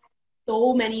 Mm-hmm. I have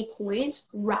so many points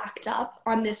racked up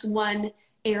on this one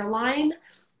airline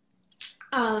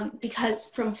because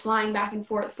from flying back and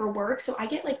forth for work. So I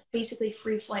get like basically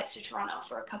free flights to Toronto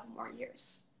for a couple more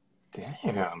years.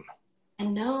 Damn. I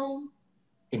know.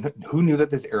 You know, who knew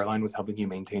that this airline was helping you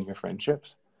maintain your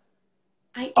friendships?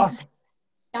 I Oh,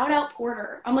 shout out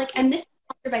Porter. I'm like, and this is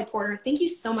sponsored by Porter. Thank you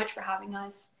so much for having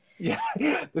us. yeah.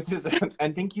 This is,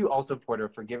 and thank you also, Porter,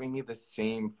 for giving me the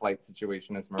same flight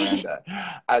situation as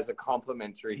Miranda as a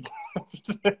complimentary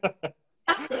gift.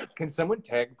 Exactly. Can someone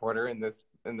tag Porter in this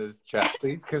chat,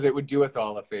 please? Because it would do us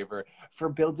all a favor for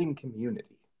building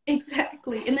community.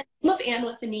 Exactly. In the name of Anne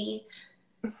with an E.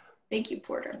 Thank you,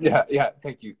 Porter. Yeah, yeah.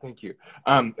 Thank you.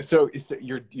 So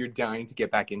you're dying to get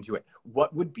back into it.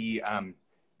 What would be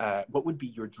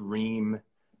your dream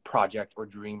project or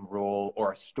dream role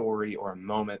or a story or a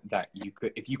moment that you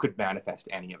could, if you could manifest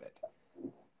any of it?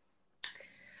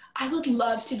 I would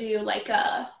love to do like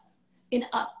an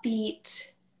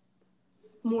upbeat,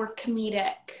 more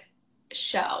comedic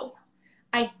show.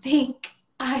 I think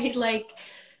I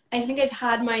think I've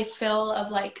had my fill of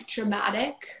like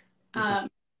dramatic. Mm-hmm.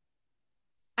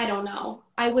 I don't know.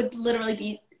 I would literally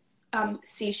be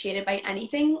satiated by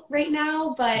anything right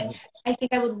now, but I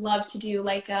think I would love to do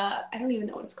like I don't even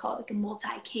know what it's called, like a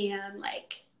multi-cam,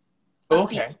 like upbeat,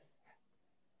 Okay.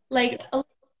 like Yeah.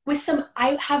 with some.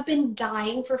 I have been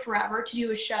dying for forever to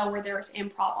do a show where there's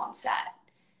improv on set,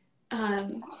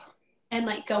 um, and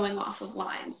like going off of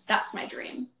lines. That's my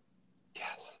dream.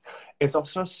 Yes. It's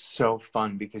also so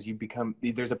fun because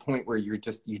there's a point where you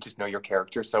just know your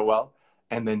character so well,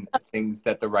 and then things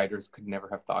that the writers could never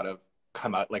have thought of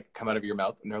come out of your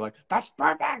mouth, and they're like, "That's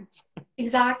perfect."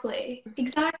 Exactly,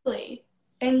 exactly.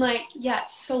 And like, yeah,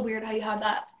 it's so weird how you have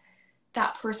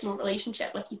that personal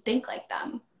relationship. Like you think like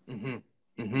them. Mm-hmm.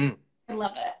 Mm-hmm. I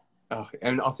love it. Oh,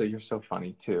 and also you're so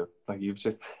funny too. Like you've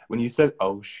just when you said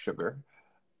 "oh sugar,"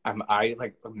 I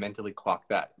like mentally clocked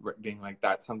that, being like,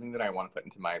 "That's something that I want to put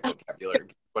into my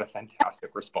vocabulary." What a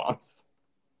fantastic response.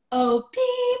 Oh,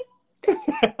 beep.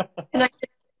 And I think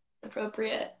it's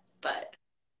appropriate, but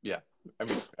Yeah, I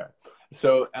mean, fair.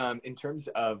 So, in terms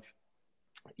of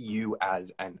you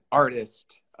as an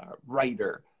artist, a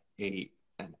writer,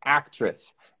 an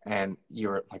actress, and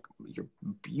your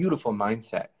beautiful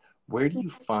mindset, where do you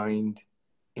find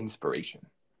inspiration?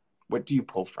 What do you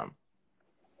pull from?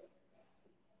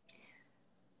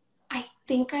 I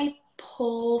think I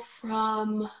pull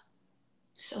from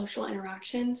social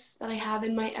interactions that I have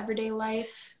in my everyday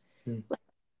life. Hmm. Like,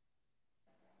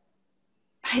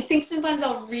 I think sometimes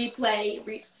I'll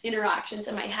replay interactions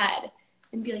in my head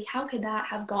and be like, how could that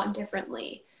have gone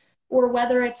differently? Or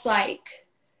whether it's like,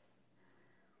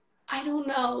 I don't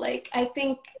know, like, I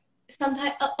think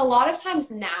sometimes, a lot of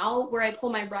times now, where I pull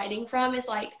my writing from is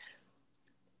like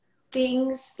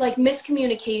things like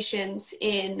miscommunications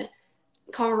in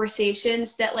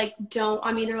conversations that like don't,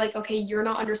 I'm either like, okay, you're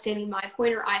not understanding my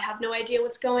point, or I have no idea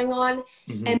what's going on.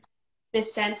 Mm-hmm. And in a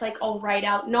sense, like I'll write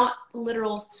out not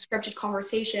literal scripted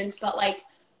conversations, but like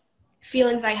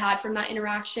feelings I had from that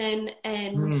interaction.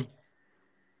 And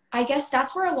I guess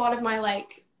that's where a lot of my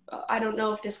like, I don't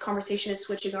know if this conversation is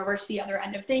switching over to the other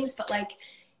end of things, but like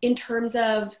in terms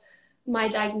of my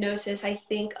diagnosis, I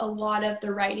think a lot of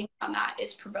the writing on that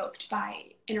is provoked by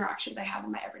interactions I have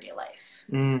in my everyday life.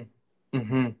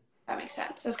 Mm-hmm. That makes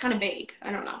sense. It was kind of vague.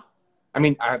 I don't know. I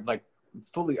mean, I like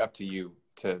fully up to you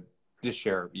to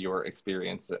share your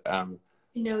experience.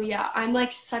 Yeah, I'm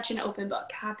like such an open book.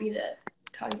 Happy to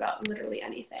talk about literally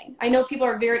anything. I know people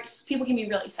can be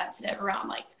really sensitive around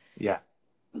like, Yeah.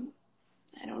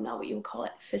 I don't know what you would call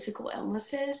it, physical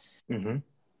illnesses.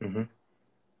 Mm-hmm. Mm-hmm.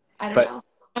 I don't But know.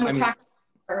 I'm I a mean, practitioner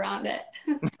around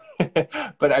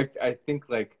it. but I think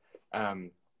like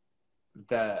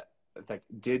that like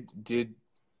did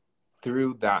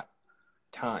through that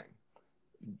time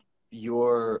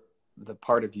you're the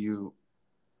part of you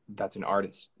that's an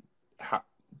artist. How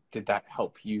did that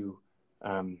help you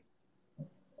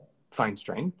find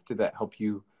strength? Did that help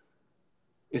you?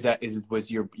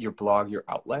 Was your blog your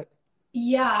outlet?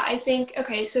 Yeah, I think,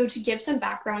 okay, so to give some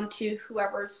background to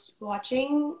whoever's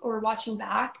watching or watching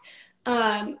back,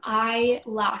 I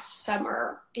last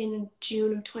summer in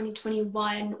June of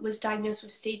 2021 was diagnosed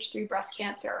with stage 3 breast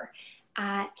cancer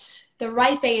at the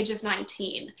ripe age of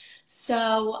 19.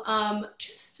 So,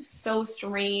 just so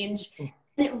strange.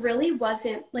 And it really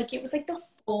wasn't like, it was like the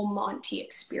full Monty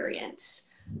experience,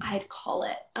 I'd call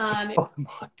it. Oh,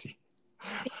 Monty.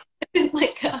 It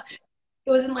like it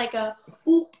wasn't like a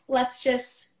oop, let's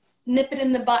just nip it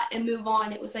in the butt and move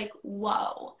on. It was like,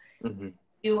 whoa, Mm-hmm.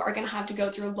 you are going to have to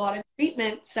go through a lot of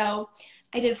treatment. So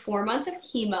I did 4 months of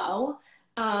chemo,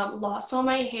 lost all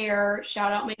my hair,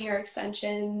 shout out my hair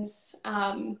extensions.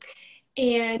 And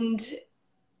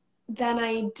then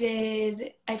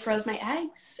I froze my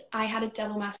eggs. I had a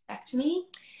double mastectomy,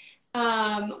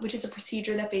 which is a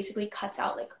procedure that basically cuts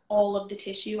out like all of the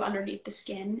tissue underneath the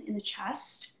skin in the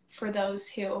chest. For those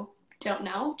who don't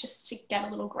know, just to get a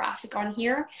little graphic on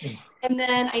here. And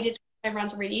then I did 5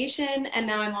 rounds of radiation, and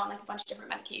now I'm on like a bunch of different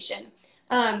medication.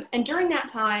 And during that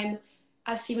time,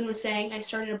 as Stephen was saying, I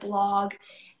started a blog,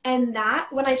 and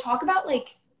that when I talk about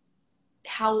like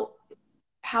how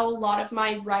how a lot of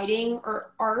my writing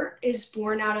or art is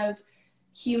born out of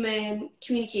human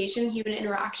communication, human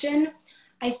interaction,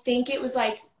 I think it was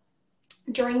like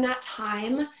during that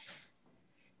time,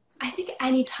 I think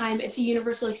anytime it's a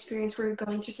universal experience where you're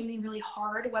going through something really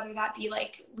hard, whether that be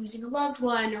like losing a loved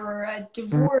one or a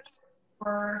divorce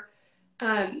or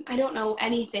I don't know,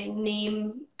 anything,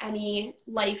 name any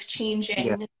life Yeah.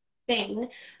 changing thing,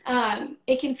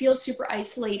 it can feel super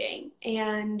isolating.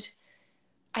 And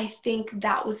I think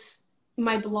that was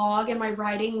my blog and my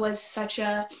writing was such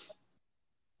an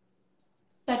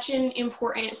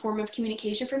important form of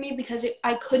communication for me because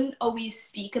I couldn't always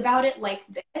speak about it like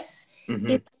this.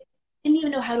 Mm-hmm. It didn't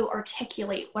even know how to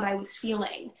articulate what I was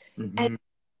feeling. And Mm-hmm.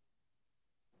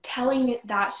 telling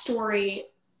that story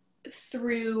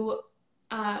through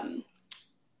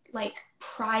like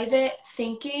private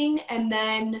thinking and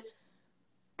then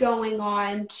going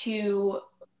on to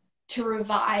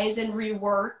revise and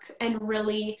rework and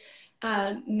really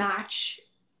match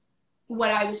what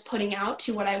I was putting out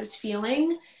to what I was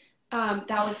feeling.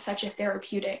 That was such a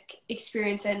therapeutic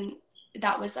experience, and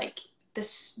that was like the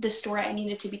story I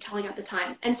needed to be telling at the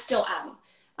time, and still am.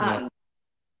 Yeah.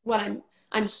 What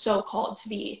I'm so called to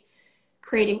be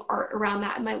creating art around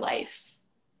that in my life.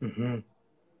 Mm-hmm.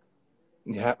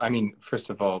 Yeah. I mean, first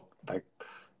of all, like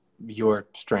your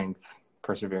strength,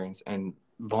 perseverance, and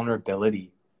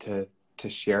vulnerability to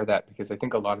share that, because I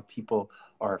think a lot of people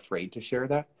are afraid to share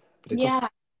that, but it's also Yeah,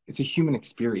 it's a human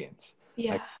experience.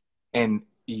 Like, yeah, and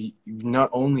not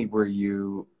only were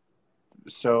you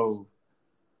so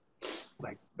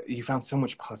like you found so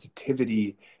much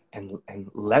positivity and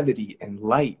levity and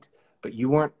light, but you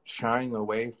weren't shying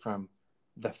away from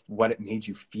the what it made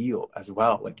you feel as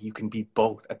well. Like you can be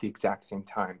both at the exact same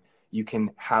time. You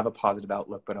can have a positive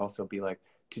outlook, but also be like,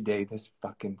 today this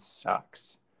fucking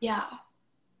sucks, yeah,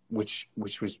 which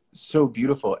was so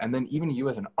beautiful. And then even you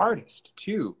as an artist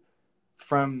too,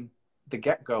 from the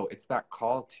get-go, it's that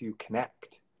call to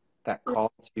connect, that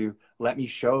call to let me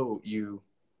show you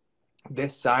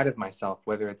this side of myself,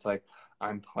 whether it's like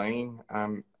I'm playing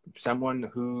someone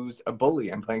who's a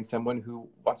bully, I'm playing someone who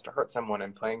wants to hurt someone,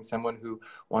 I'm playing someone who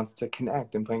wants to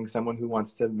connect, I'm playing someone who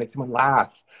wants to make someone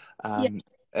laugh. yeah,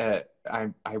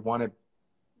 um, I want to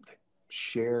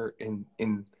share in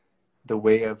the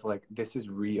way of like, this is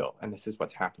real and this is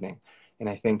what's happening. And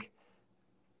I think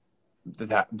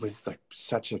that was like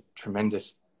such a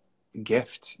tremendous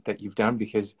gift that you've done,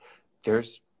 because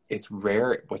there's it's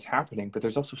rare what's happening, but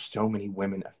there's also so many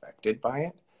women affected by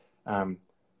it. um,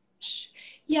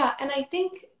 yeah. And I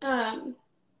think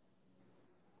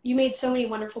you made so many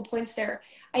wonderful points there.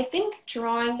 I think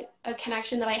drawing a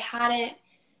connection that I hadn't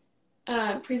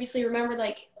previously remembered,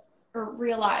 like, or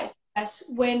realized, yes,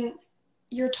 when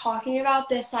you're talking about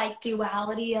this like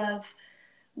duality of,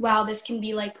 wow, this can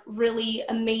be like really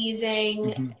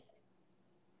amazing,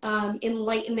 mhm.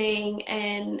 enlightening,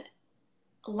 and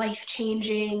life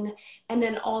changing, and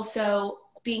then also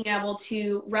being able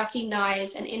to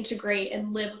recognize and integrate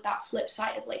and live with that flip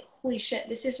side of like, holy shit,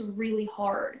 this is really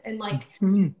hard and like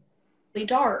Mhm. really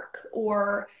dark,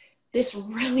 or this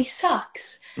really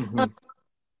sucks. Um, Mhm.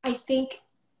 I think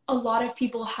a lot of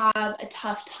people have a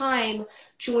tough time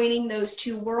joining those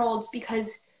two worlds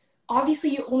because obviously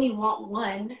you only want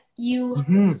one. You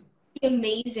Mhm. be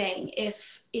amazing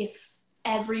if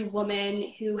every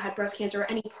woman who had breast cancer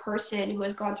or any person who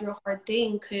has gone through a hard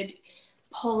thing could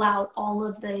pull out all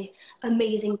of the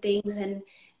amazing things and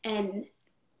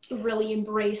really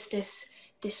embrace this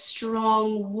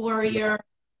strong Yeah. warrior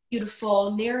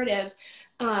beautiful narrative.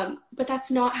 But that's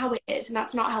not how it is, and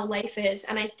that's not how life is.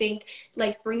 And I think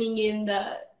like bringing in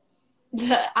the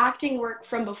acting work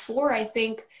from before, I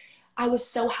think I was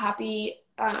so happy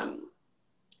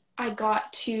I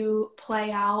got to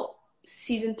play out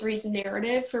season three's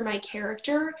narrative for my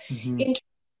character Mm-hmm. in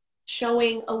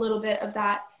showing a little bit of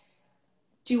that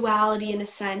duality in a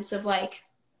sense of like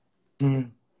Mm-hmm.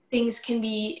 things can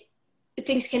be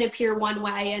things can appear one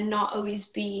way and not always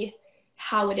be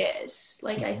how it is.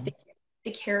 Like I Mm-hmm. think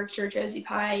the character Josie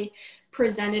Pye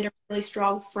presented a really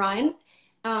strong front,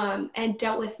 and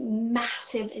dealt with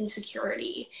massive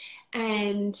insecurity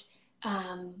and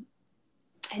um,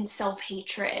 and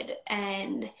self-hatred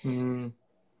and Mm-hmm.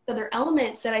 other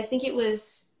elements that I think it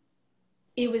was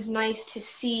nice to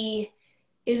see.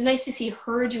 It was nice to see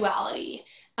her duality.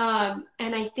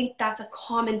 And I think that's a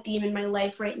common theme in my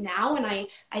life right now. And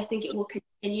I think it will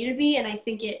continue to be. And I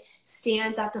think it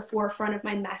stands at the forefront of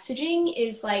my messaging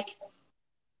is like,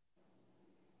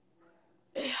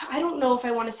 I don't know if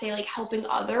I want to say like helping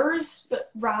others,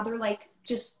 but rather like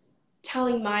just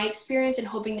telling my experience and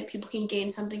hoping that people can gain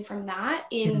something from that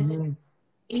Mm-hmm.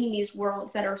 in these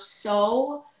worlds that are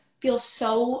feel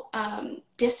so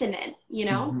dissonant, you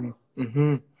know? Mm-hmm.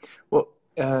 Mm-hmm. Well,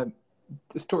 uh,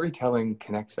 the storytelling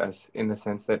connects us in the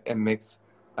sense that it makes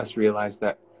us realize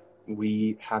that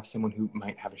we have someone who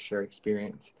might have a shared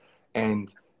experience,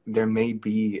 and there may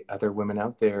be other women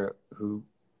out there who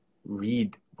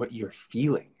read what you're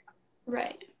feeling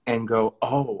Right. and go,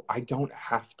 oh, I don't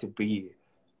have to be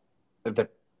the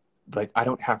like I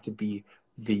don't have to be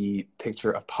the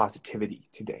picture of positivity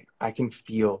today. I can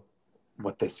feel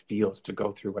what this feels to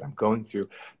go through what I'm going through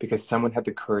because someone had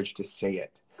the courage to say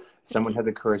it. Someone had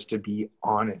the courage to be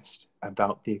honest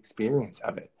about the experience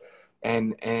of it.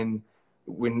 And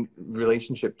when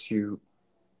relationship to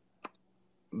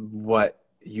what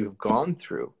you've gone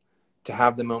through, to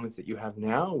have the moments that you have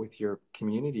now with your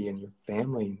community and your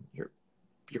family and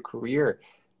your career,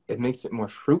 it makes it more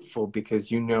fruitful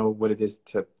because you know what it is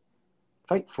to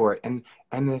fight for it. And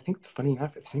I think funny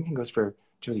enough, the same thing goes for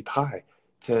Josie Pye.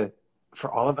 For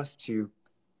all of us to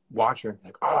watch her and be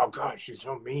like, oh God, she's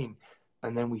so mean.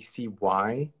 And then we see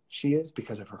why she is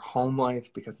because of her home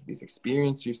life, because of these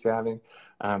experiences she's having.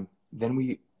 Then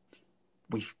we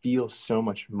feel so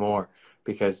much more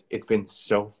because it's been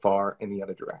so far in the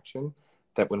other direction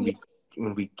that Yeah.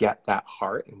 when we get that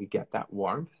heart and we get that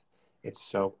warmth, it's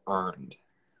so earned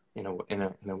in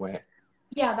a way.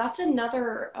 Yeah, that's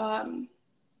another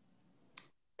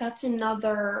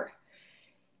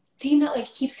theme that like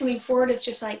keeps coming forward is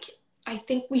just like I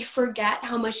think we forget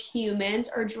how much humans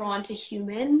are drawn to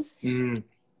humans, Mm,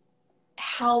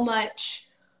 how much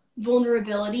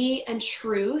vulnerability and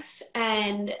truth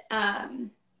and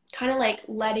kind of like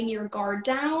letting your guard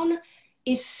down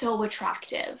is so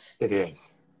attractive. it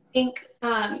is. I think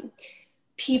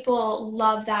people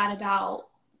love that about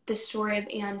the story of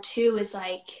Anne too is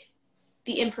like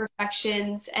the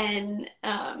imperfections and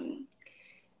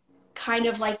kind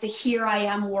of like the here I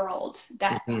am world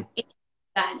that Mm-hmm. in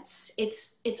sense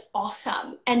it's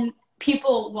awesome and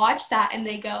people watch that and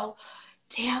they go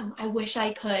damn I wish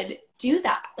I could do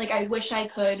that like I wish I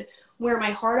could wear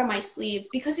my heart on my sleeve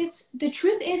because it's the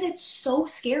truth is it's so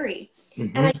scary and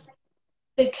Mm-hmm.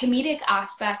 the comedic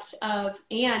aspect of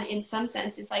Anne in some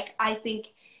sense is like I think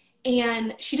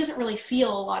Anne she doesn't really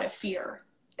feel a lot of fear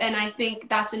and I think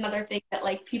that's another thing that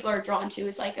like people are drawn to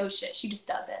is like oh shit she just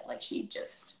does it like she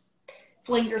just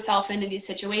flings herself into these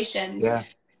situations. Yeah.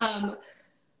 Um,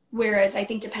 whereas I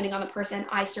think depending on the person,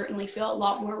 I certainly feel a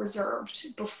lot more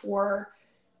reserved before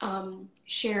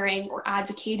sharing or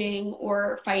advocating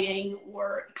or fighting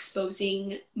or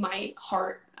exposing my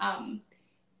heart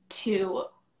to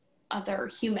other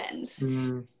humans.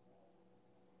 Mm.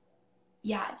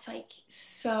 Yeah, it's like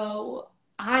so.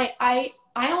 I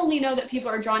only know that people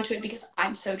are drawn to it because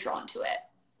I'm so drawn to it.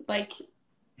 Like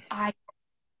I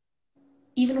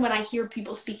even when I hear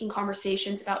people speaking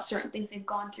conversations about certain things they've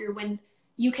gone through, when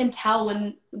you can tell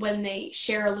when they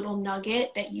share a little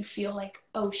nugget that you feel like,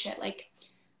 oh shit, like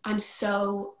I'm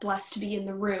so blessed to be in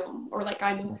the room, or like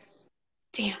I'm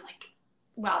damn, like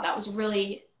wow, that was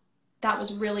really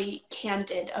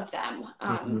candid of them.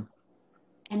 Mm-hmm.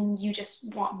 And you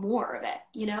just want more of it,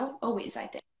 you know? Always, I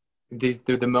think.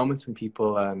 They're the moments when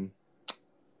people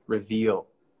reveal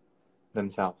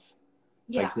themselves,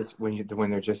 Yeah. like this when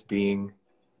they're just being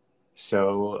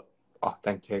so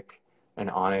authentic and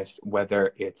honest,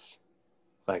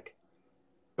 like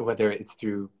whether it's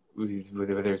through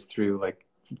whether it's through like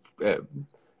uh,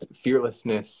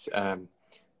 fearlessness,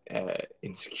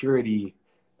 insecurity,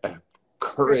 uh, Right.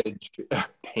 courage,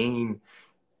 pain,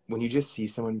 when you just see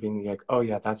someone being like, oh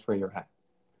yeah, that's where you're at,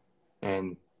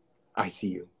 and I see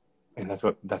you, and that's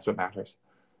what matters.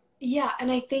 Yeah,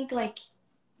 and I think like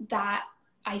that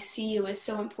I see you is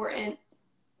so important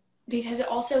because it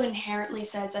also inherently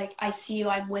says like I see you,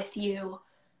 I'm with you.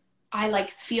 I like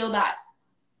feel that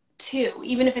too,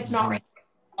 even if it's not Mm-hmm. right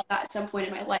that at some point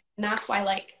in my life. And that's why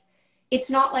like it's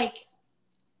not like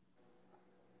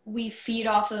we feed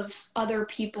off of other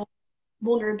people's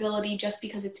vulnerability just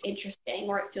because it's interesting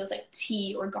or it feels like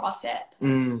tea or gossip.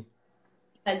 Mm.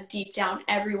 Because deep down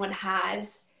everyone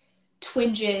has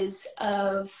twinges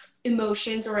of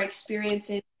emotions or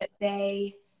experiences that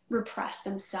they repress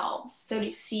themselves. So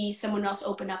to see someone else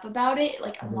open up about it,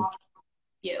 like Mm-hmm. unlocks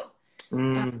you.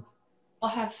 Mm. I'll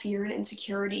have fear and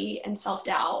insecurity and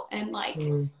self-doubt and like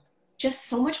Mm. just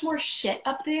so much more shit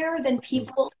up there than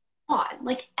people on.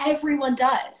 Like everyone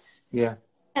does. Yeah.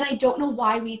 And I don't know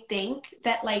why we think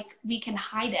that like we can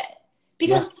hide it.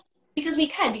 Yeah. Because we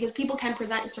can, because people can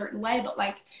present a certain way, but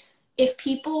like if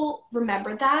people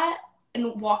remember that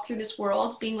and walk through this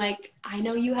world being like, I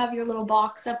know you have your little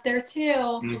box up there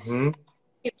too, Mm-hmm.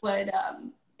 it would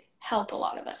help a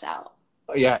lot of us out.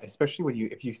 Yeah, especially when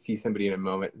if you see somebody in a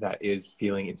moment that is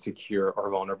feeling insecure or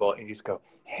vulnerable, and you just go,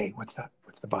 "Hey, what's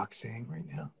the box saying right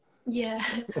now? Yeah.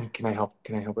 And can I help?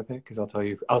 Can I help with it? Because I'll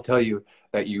tell you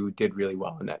that you did really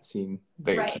well in that scene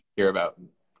that you Right. hear about,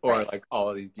 or Right. like all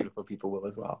of these beautiful people will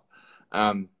as well."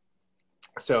 Um,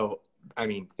 so, I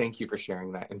mean, thank you for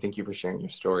sharing that, and thank you for sharing your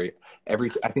story. I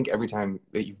think every time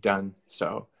that you've done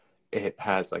so, it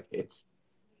has like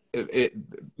it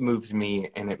moves me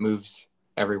and it moves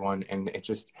everyone, and it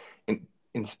just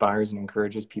inspires and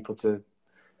encourages people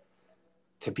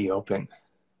to be open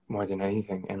more than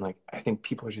anything. And like I think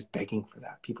people are just begging for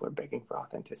that. People are begging for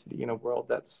authenticity in a world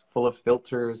that's full of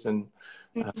filters and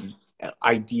Mm-hmm. um,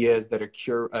 ideas that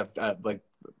are like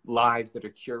lives that are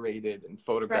curated and Right.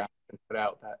 photographed and put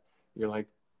out, that you're like,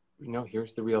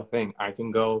 here's the real thing. I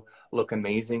can go look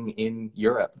amazing in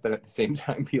Europe, but at the same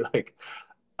time be like,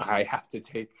 I have to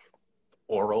take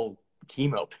oral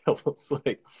chemo pills.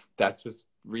 Like that's just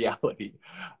reality.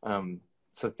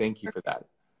 So thank you for that.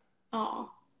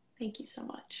 Oh, thank you so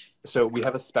much. So we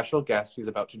have a special guest who's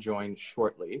about to join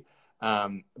shortly.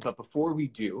 But before we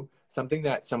do, something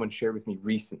that someone shared with me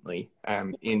recently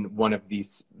in one of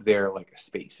their like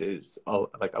spaces,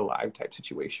 like a live type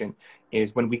situation,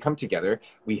 is when we come together,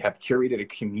 we have curated a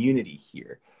community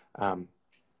here.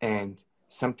 And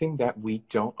something that we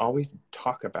don't always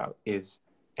talk about is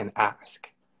an ask.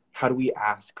 How do we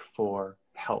ask for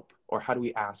help? Or how do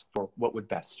we ask for what would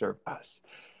best serve us?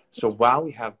 So while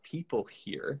we have people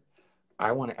here,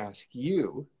 I want to ask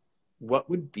you, what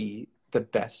would be the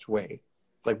best way?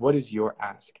 Like, what is your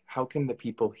ask? How can the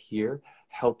people here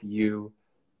help you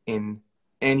in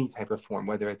any type of form,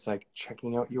 whether it's like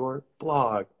checking out your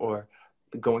blog or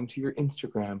going to your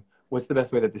Instagram? What's the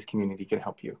best way that this community can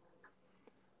help you?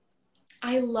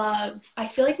 I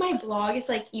feel like my blog is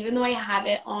like, even though I have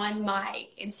it on my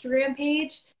Instagram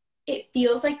page, it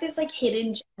feels like this like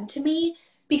hidden gem to me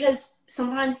because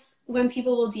sometimes when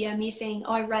people will DM me saying,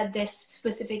 oh, I read this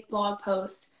specific blog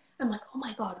post, I'm like, oh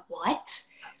my God, what?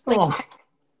 Like, Oh,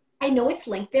 I know it's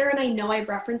linked there and I know I've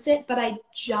referenced it, but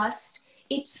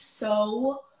it's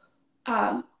so,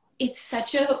 um, it's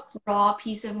such a raw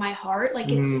piece of my heart. Like,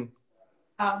 mm,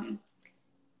 um,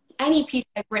 any piece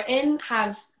I've written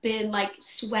have been like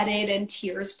sweated and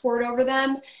tears poured over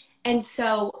them. And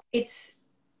so it's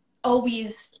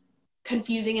always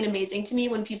confusing and amazing to me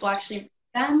when people actually read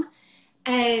them.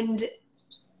 And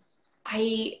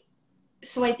I,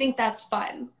 so I think that's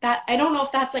fun. That I don't know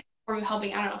if that's like a form of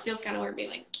helping. I don't know. It feels kind of weird being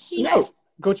like, hey no, guys,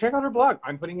 go check out her blog.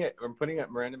 I'm putting it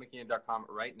mirandamckeon.com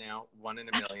right now, 1 in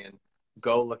 1,000,000.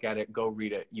 Go look at it, go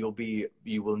read it. You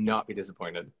will not be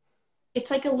disappointed. it's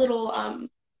like a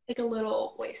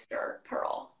little oyster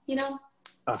pearl, you know?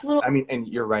 It's a little I mean, and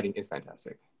your writing is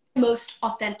fantastic. most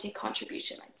authentic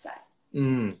contribution, I'd say.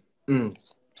 Mm,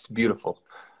 it's beautiful.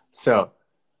 So,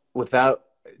 without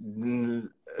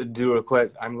due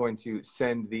request, I'm going to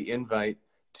send the invite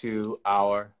to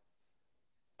our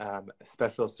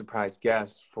special surprise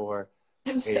guest for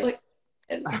I'm so a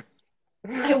excited.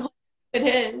 I wonder who it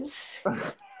is.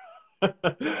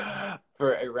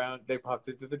 for a round. They popped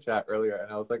into the chat earlier,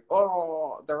 and I was like,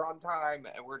 "Oh, they're on time,"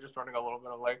 and we're just running a little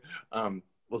bit of late.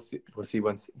 We'll see. We'll see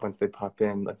once they pop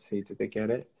in. Let's see. Did they get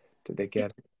it? Did they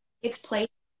get it? It's play.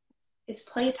 It's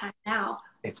playtime now.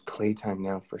 It's playtime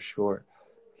now for sure.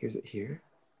 Here's it here.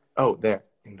 Oh, there.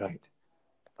 Invite.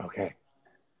 Okay.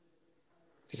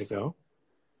 Did it go?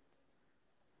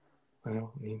 I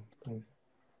don't mean.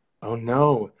 Oh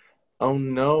no. Oh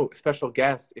no, special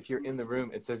guest. If you're in the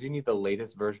room, it says you need the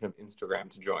latest version of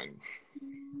Instagram to join.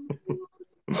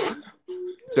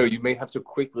 So you may have to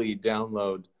quickly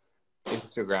download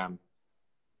Instagram,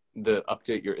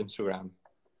 update your Instagram.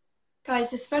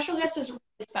 Guys, the special guest is really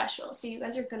special, so you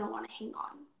guys are gonna want to hang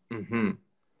on. Mm-hmm.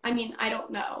 I mean, I don't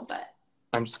know, but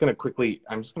I'm just gonna quickly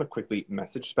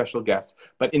message special guest.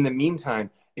 But in the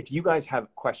meantime, if you guys have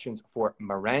questions for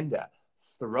Miranda,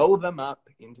 throw them up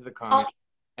into the comments,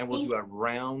 and we'll do a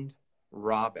round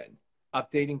robin.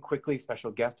 Updating quickly. Special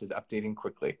guest is updating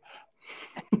quickly.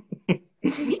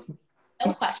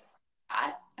 No question.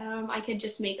 I could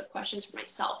just make up questions for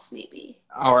myself, maybe.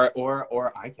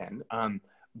 Or I can.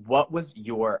 What was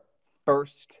your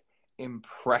first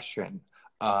impression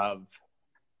of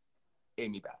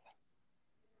Amy Beth?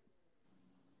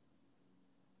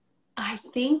 I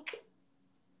think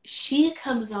she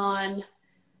comes on.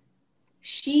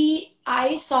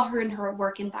 I saw her in her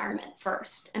work environment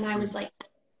first, and I was like,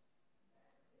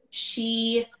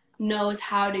 she knows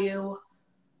how to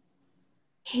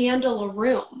handle a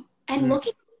room. And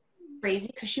looking crazy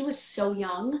because she was so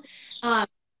young.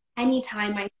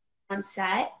 Anytime I see her on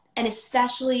set, and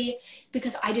especially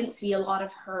because I didn't see a lot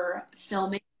of her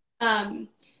filming, I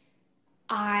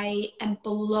am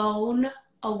blown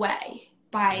away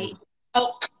by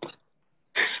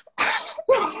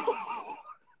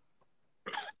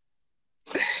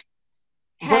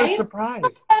What a surprise.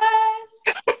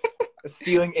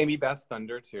 Stealing Amy Beth's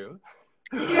thunder too.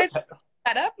 Do you guys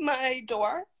set up my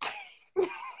door?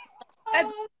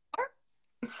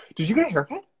 Did you get a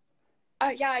haircut?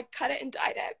 Yeah, I cut it and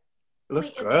dyed it. It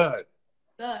looks good.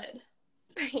 Good.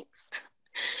 Thanks.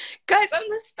 Guys, I'm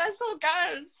the special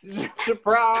guest.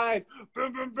 Surprise!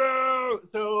 Boom, boom, boom!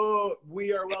 So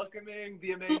we are welcoming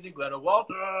the amazing Glenna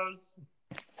Walters.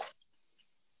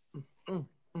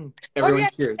 Everyone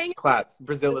cheers, claps.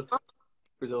 Brazil is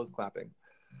clapping.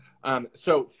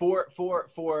 So for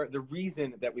the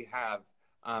reason that we have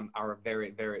our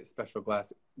very, very special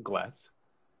glass.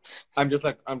 I'm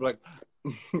like,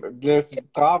 this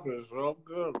coffee is real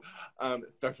good.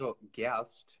 Special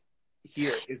guest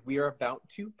here is we are about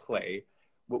to play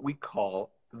what we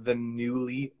call the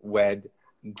newlywed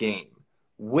game,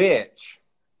 which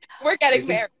we're getting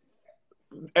married.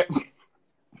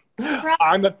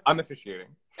 I'm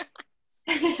officiating.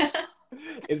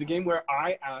 Is a game where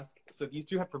I ask, so these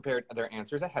two have prepared their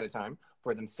answers ahead of time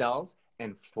for themselves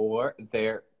and for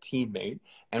their teammate.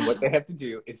 And what they have to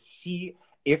do is see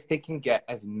if they can get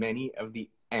as many of the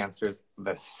answers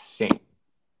the same.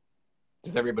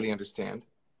 Does everybody understand?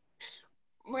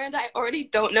 Miranda, I already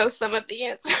don't know some of the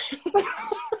answers.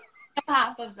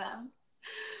 Half of them.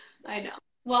 I know.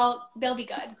 Well, they'll be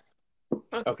good.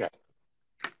 Okay.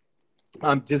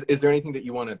 Is there anything that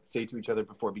you want to say to each other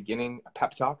before beginning a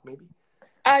pep talk, maybe?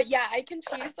 Yeah, I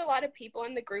confused a lot of people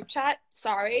in the group chat.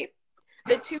 Sorry.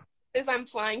 The two is I'm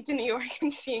flying to New York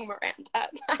and seeing Miranda.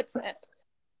 That's it.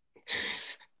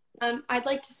 I'd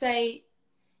like to say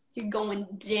you're going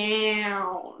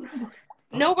down.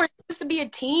 No, we're supposed to be a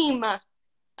team.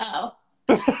 Oh.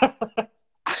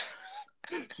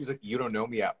 She's like, you don't know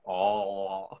me at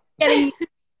all.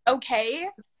 Okay.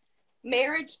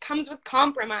 Marriage comes with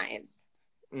compromise.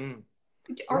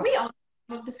 Are we on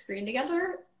the screen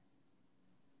together?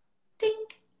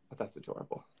 Dink. That's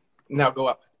adorable. Now go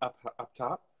up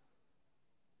top.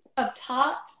 Up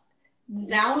top,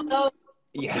 down low.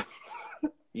 Yes.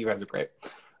 You guys are great.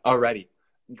 Alrighty.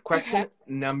 Question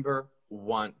number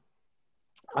 1.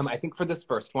 I think for this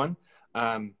first one,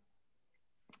 I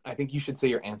think you should say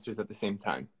your answers at the same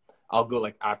time. I'll go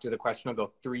like after the question. I'll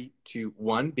go 3, 2,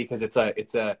 1 because it's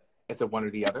a one or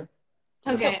the other.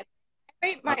 Okay. So I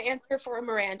write my answer for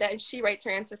Miranda and she writes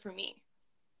her answer for me.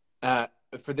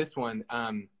 For this one,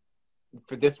 I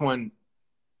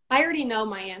already know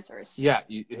my answers. Yeah,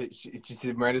 she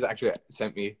said Miranda's actually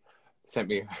sent me.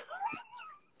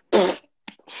 I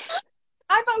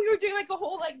thought we were doing like a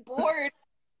whole like board.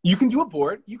 You can do a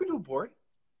board.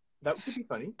 That would be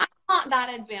funny. I'm not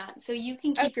that advanced, so you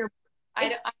can keep your.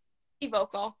 I be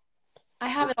vocal. I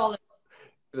have it all.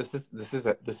 This is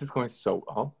going so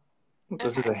well.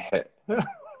 This is a hit.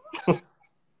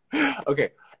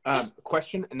 Okay.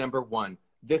 Question number 1.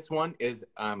 This one is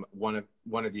one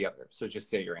of the other. So just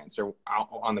say your answer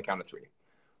on the count of 3.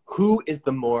 Who is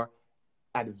the more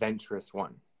adventurous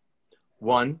one?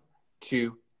 1,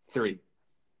 2, 3.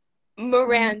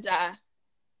 Miranda.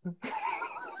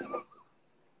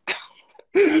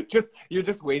 You're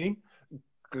just waiting.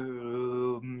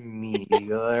 Miranda.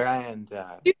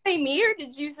 Did you say me or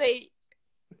did you say?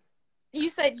 You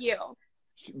said you.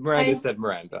 Miranda said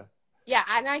Miranda. Yeah,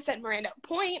 and I said Miranda.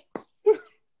 Point.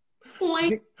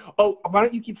 Like, Oh, why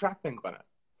don't you keep track then, Glenna?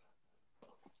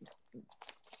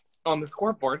 On the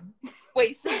scoreboard.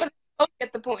 Wait, so but I don't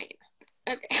get the point.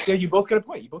 Okay. Yeah, you both get a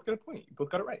point. You both got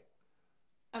it right.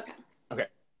 okay.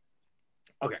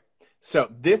 Okay. So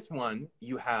this one,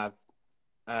 you have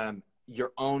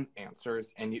your own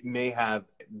answers, and you may have,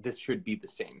 this should be the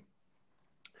same.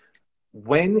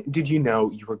 When did you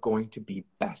know you were going to be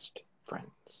best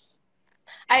friends?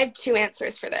 I have 2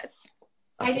 answers for this.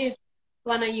 Okay. I do.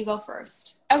 Glenna, you go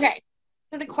first. Okay.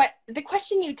 So the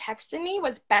question you texted me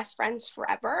was best friends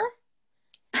forever.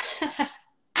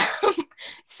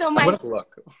 So my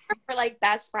look for like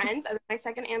best friends, and my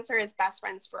second answer is best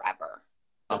friends forever.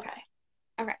 Okay.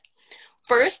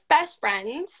 First best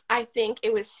friends, I think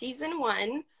it was season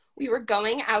 1. We were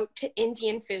going out to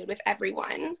Indian food with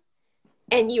everyone,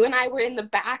 and you and I were in the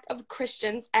back of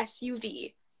Christian's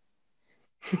SUV,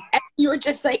 and you were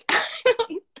just like,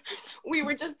 we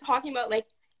were just talking about like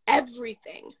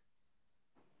everything.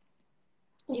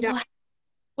 You know, what?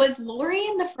 Was Lori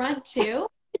in the front too?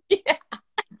 Yeah.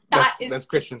 That's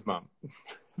Christian's mom,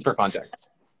 for context.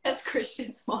 That's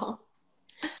Christian's mom.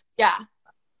 Yeah.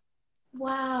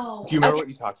 Wow. Do you remember what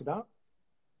you talked about?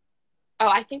 Oh,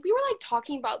 I think we were like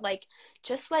talking about like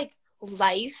just like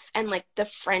life and like the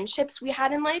friendships we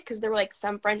had in life, because there were like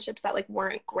some friendships that like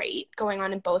weren't great going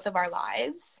on in both of our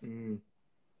lives.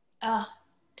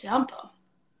 Dump them.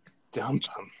 Dump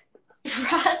them.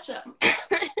 Trash them.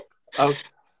 Oh,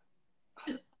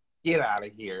 get out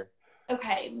of here.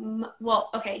 Okay. Well,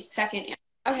 okay. Second answer.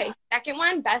 Okay, second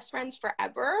one, best friends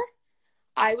forever,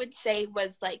 I would say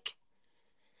was like,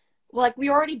 well, like we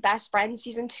were already best friends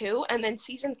season 2, and then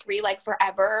season 3, like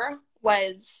forever,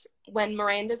 was when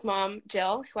Miranda's mom,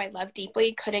 Jill, who I love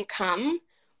deeply, couldn't come.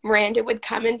 Miranda would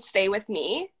come and stay with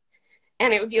me,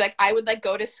 and it would be like I would like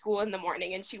go to school in the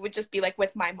morning, and she would just be like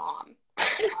with my mom.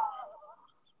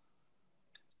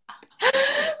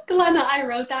 Glenna, I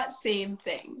wrote that same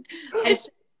thing.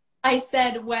 I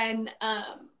said when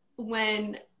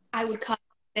I would come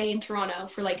stay in Toronto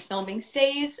for like filming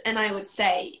stays, and I would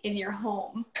say in your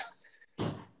home,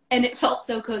 and it felt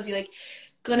so cozy. Like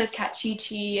Glenna's cat Chi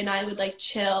Chi and I would like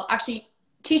chill. Actually,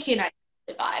 Chi Chi and I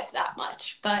didn't vibe that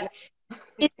much, but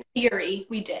in theory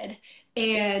we did.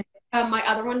 And my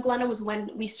other one, Glenna, was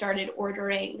when we started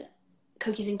ordering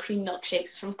cookies and cream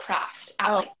milkshakes from Kraft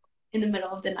at like in the middle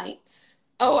of the nights.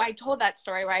 Oh, I told that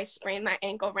story where I sprained my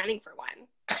ankle running for one.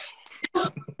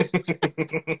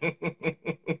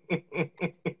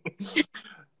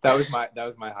 That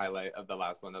was my highlight of the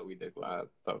last one that we did. That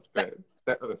was great.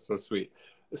 That was so sweet.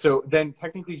 So then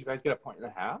technically you guys get a point and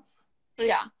a half?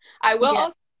 Yeah. I will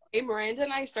also say Miranda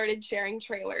and I started sharing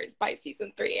trailers by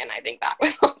season 3, and I think that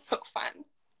was also fun.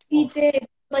 We did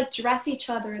like dress each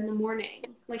other in the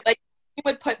morning. Like we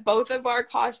would put both of our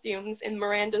costumes in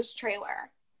Miranda's trailer.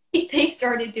 They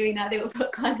started doing that. They would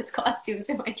put Glenna's costumes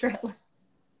in my trailer.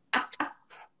 That's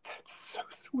so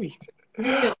sweet.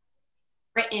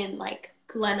 Written like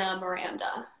Glenna,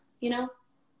 Miranda, you know?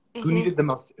 Mm-hmm. Who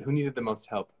needed the most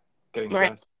help getting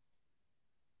dressed?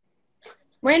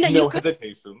 Miranda, no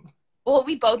hesitation. Well,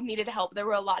 we both needed help. There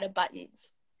were a lot of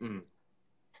buttons. Mm.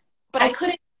 But I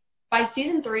couldn't, by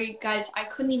season 3, guys, I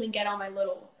couldn't even get on my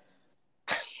little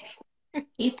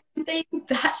thing.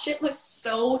 That shit was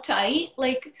so tight.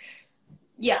 Like,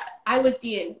 yeah, I was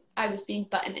being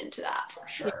buttoned into that for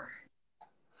sure.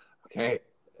 Okay.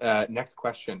 Next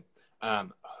question.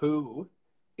 Who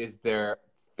is their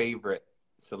favorite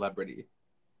celebrity?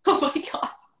 Oh my god.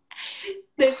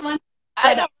 This one.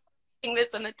 I don't think this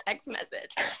in the text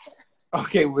message.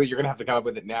 Okay, well, you're gonna have to come up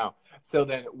with it now. So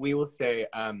then we will say,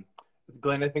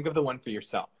 Glenna, think of the one for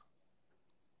yourself.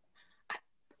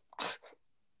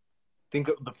 Think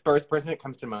of the first person that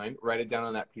comes to mind. Write it down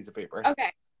on that piece of paper.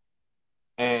 Okay.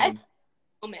 And at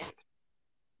the moment.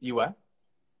 You what?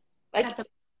 Like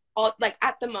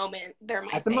at the moment, they're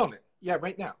my At the moment. Yeah,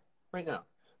 right now. Right now.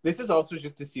 This is also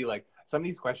just to see, like, some of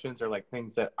these questions are like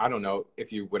things that I don't know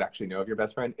if you would actually know of your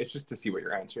best friend. It's just to see what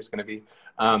your answer is going to be.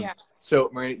 Yeah. So,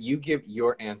 Miranda, you give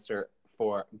your answer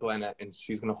for Glenna, and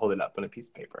she's going to hold it up on a piece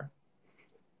of paper.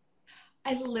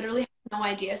 I literally have no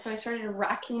idea. So I started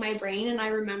racking my brain, and I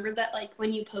remembered that, like,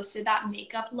 when you posted that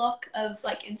makeup look of,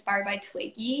 like, inspired by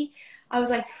Twiggy, I was,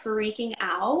 like, freaking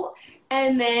out.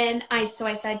 And then I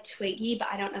said Twiggy, but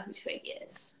I don't know who Twiggy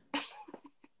is.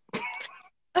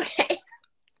 Okay.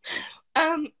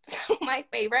 So my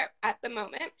favorite at the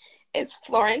moment is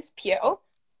Florence Pugh.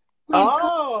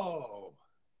 Oh!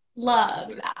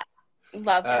 Love that.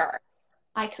 Love her.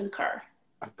 I concur.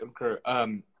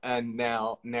 And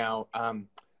now,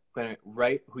 Glenna,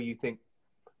 write who you think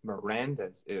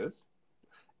Miranda's is,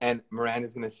 and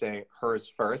Miranda's going to say hers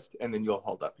first, and then you'll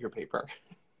hold up your paper.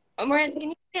 Oh, Miranda, can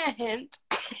you give me a hint?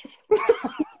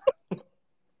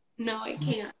 No, I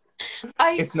can't.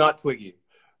 It's not Twiggy.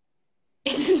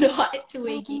 It's not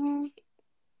Twiggy.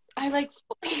 I like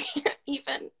can't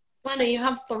even. Glenna, you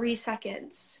have 3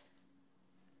 seconds.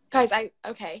 Guys,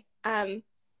 okay. Guys,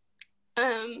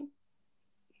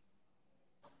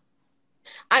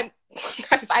 I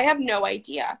have no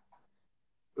idea.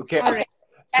 Okay, All right.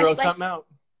 throw something out.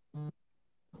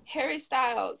 Harry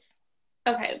Styles.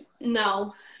 Okay,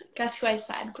 no. Guess who I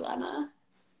said, Glenna?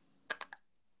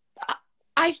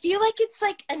 I feel like it's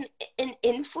like an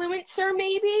influencer,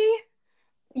 maybe?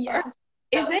 Yeah. Or,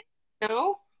 is it?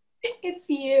 No? It's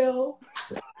you.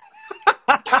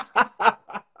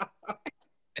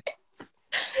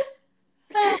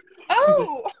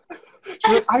 Oh!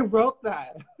 She's like, I wrote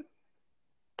that.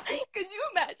 Could you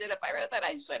imagine if I wrote that?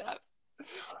 I should have.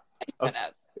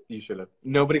 You should have.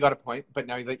 Nobody got a point, but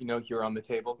now that you know you're on the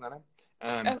table,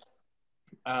 Nana.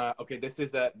 Okay, this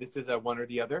is a one or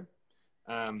the other.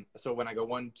 So when I go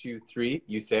 1, 2, 3,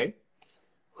 you say,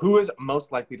 who is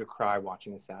most likely to cry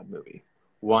watching a sad movie?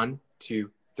 1, 2,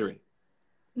 3.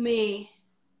 Me.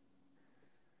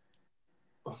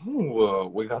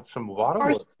 Oh, we got some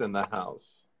waterworks in the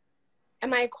house.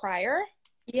 Am I a crier?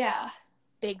 Yeah.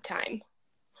 Big time.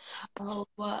 Oh,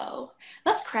 whoa.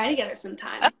 Let's cry together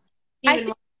sometime.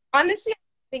 Honestly, I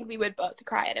think we would both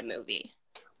cry at a movie.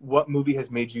 What movie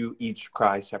has made you each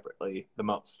cry separately the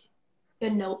most? The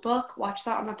Notebook. Watch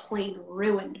that on a plane.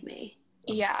 Ruined me.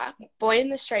 Yeah. Boy in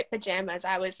the Striped Pajamas,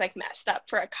 I was like messed up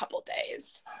for a couple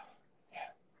days. Yeah.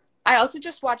 I also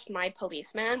just watched My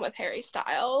Policeman with Harry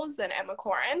Styles and Emma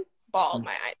Corrin. Bawled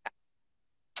my eyes out.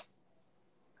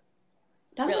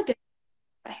 That was a good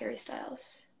Harry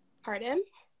Styles. Pardon?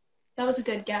 That was a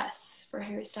good guess for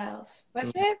Harry Styles.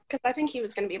 Was it? Because I think he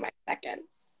was going to be my second.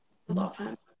 I love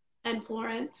him. And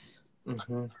Florence.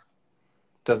 Mm-hmm.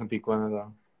 Doesn't beat Glenna,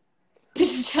 though.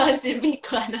 Doesn't beat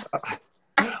Glenna.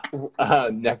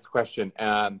 Next question.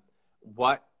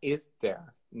 What is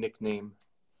their nickname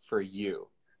for you?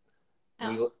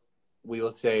 Oh. We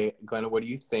will say, Glenna, what do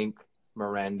you think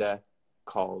Miranda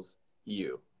calls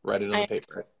you? Write it on the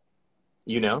paper.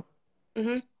 You know?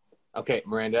 Mm-hmm. Okay,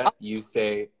 Miranda, you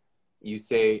say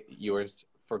yours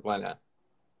for Glenna.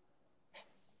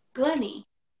 Glenny.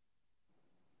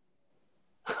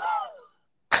 What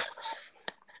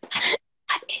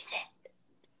is it?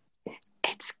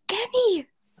 It's Genny.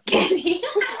 Genny.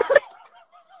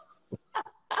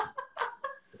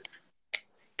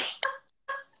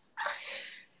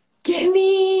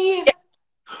 Genny.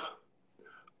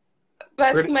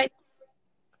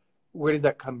 Where does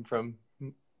that come from?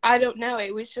 I don't know.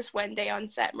 It was just one day on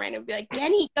set, Miranda would be like,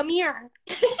 Genny, come here.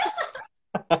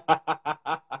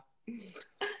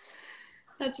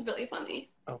 That's really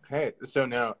funny. Okay, so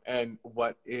now, and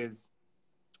what is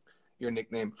your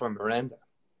nickname for Miranda?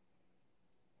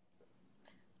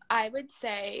 I would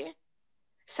say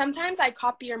sometimes I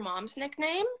copy your mom's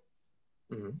nickname.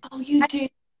 Mm-hmm. Oh, you do?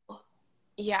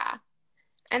 Yeah.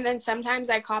 And then sometimes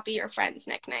I copy your friend's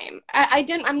nickname.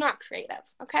 I'm not creative,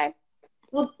 okay?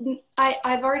 Well,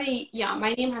 I've already,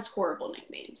 my name has horrible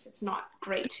nicknames. It's not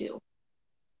great to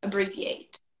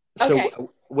abbreviate. So okay.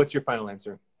 What's your final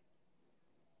answer?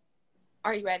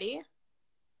 Are you ready?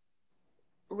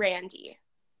 Randy.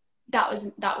 That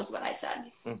was what I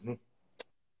said. Mm-hmm.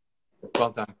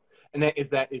 Well done. And then is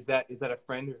that a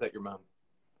friend or is that your mom?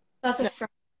 That's a friend.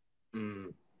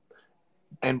 Mm.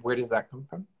 And where does that come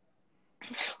from?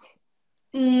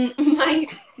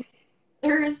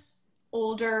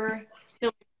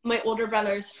 My older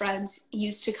brother's friends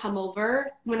used to come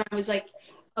over when I was like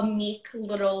a meek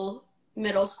little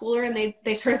middle schooler, and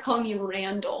they started calling me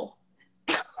Randall.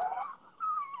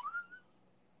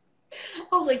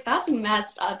 I was like, that's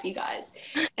messed up, you guys.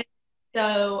 And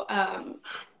so and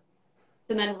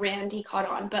then Randy caught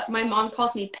on, but my mom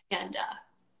calls me Panda.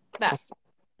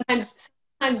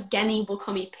 Sometimes Genny will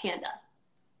call me Panda.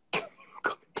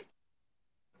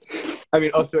 I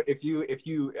mean, also, if you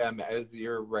as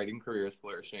your writing career is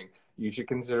flourishing, you should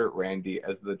consider Randy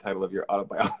as the title of your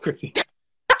autobiography.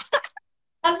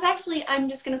 That's actually, I'm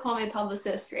just gonna call my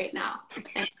publicist right now.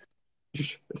 You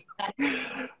should.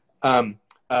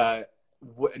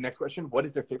 Next question: what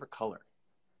is their favorite color?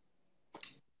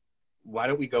 Why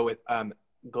don't we go with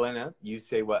Glenna? You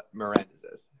say what Miranda's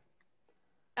is.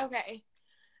 Okay,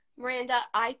 Miranda,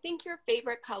 I think your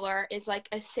favorite color is like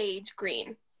a sage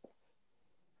green.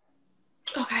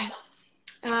 Okay.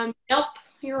 Nope,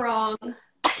 you're wrong.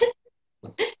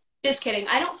 Just kidding.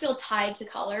 I don't feel tied to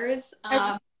colors.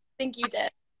 I think you did.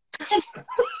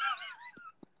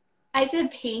 I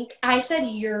said pink. I said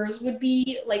yours would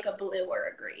be like a blue or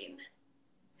a green.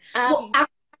 Well, Um, I'm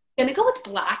gonna go with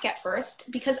black at first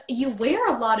because you wear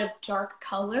a lot of dark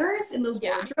colors in the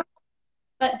yeah. wardrobe.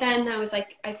 But then I was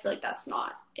like, I feel like that's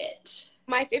not it.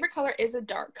 My favorite color is a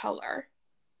dark color.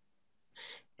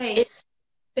 It's Nice.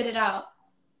 Spit it out.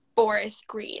 forest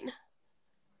green.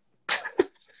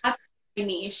 That's very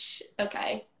niche.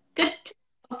 Okay. Good.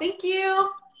 Thank you.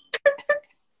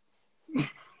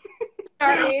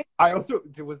 Sorry. I also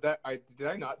did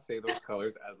I not say those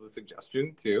colors as the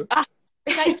suggestion too? I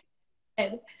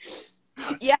did.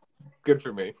 Yeah. Good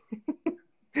for me.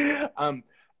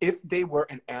 If they were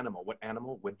an animal, what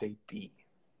animal would they be?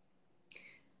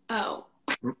 Oh.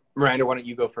 Miranda, why don't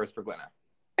you go first for Glenna?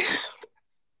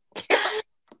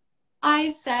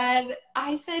 I said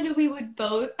we would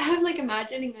both, I'm like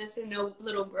imagining us in a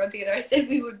little world together. I said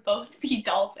we would both be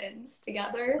dolphins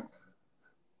together.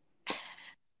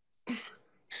 I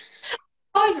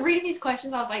was reading these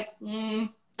questions, I was like,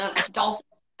 dolphin.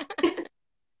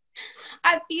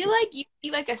 I feel like you'd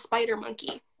be like a spider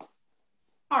monkey.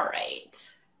 All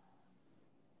right.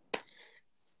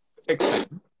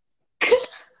 Exciting.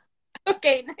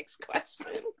 Okay, next question.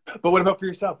 But what about for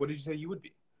yourself? What did you say you would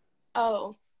be?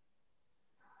 Oh.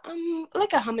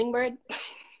 Like a hummingbird.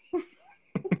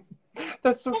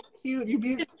 That's so cute. You'd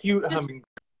be a cute hummingbird.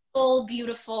 Full,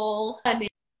 beautiful, stunning.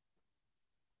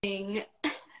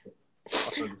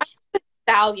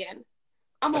 Stallion.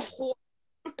 I'm a whore.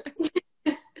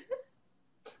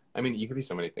 I mean, you could be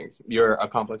so many things. You're a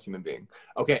complex human being.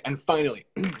 Okay, and finally,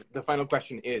 the final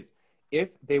question is,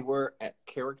 if they were a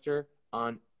character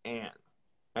on Anne,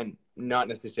 and not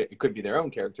necessarily, it could be their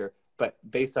own character, but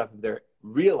based off of their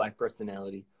real life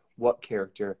personality, what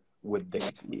character would they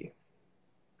be?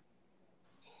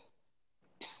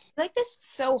 I feel like this is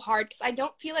so hard because I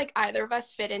don't feel like either of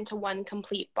us fit into one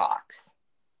complete box.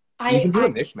 You can do a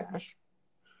mishmash.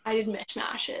 I did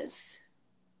mishmashes.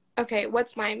 Okay,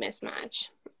 what's my mismatch?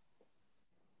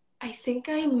 I think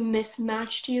I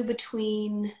mismatched you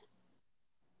between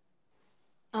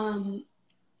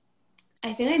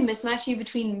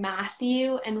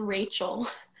Matthew and Rachel.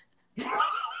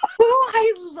 Oh,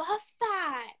 I love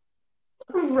that.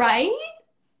 Right?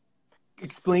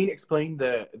 Explain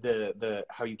the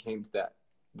how you came to that.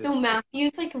 So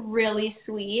Matthew's like really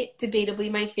sweet,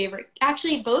 debatably my favorite.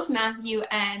 Actually, both Matthew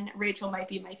and Rachel might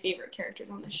be my favorite characters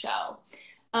on the show.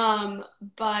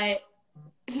 But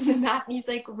Matthew's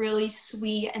like really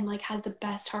sweet and like has the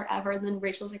best heart ever, and then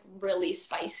Rachel's like really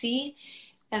spicy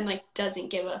and like doesn't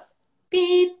give a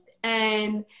beep,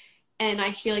 and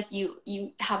I feel like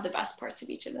you have the best parts of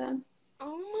each of them.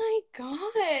 Oh my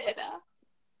god.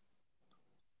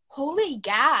 Holy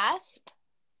gasp.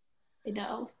 I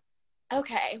know.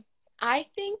 Okay, I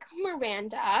think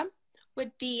Miranda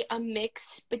would be a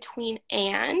mix between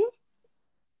Anne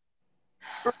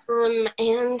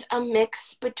and a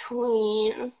mix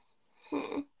between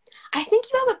I think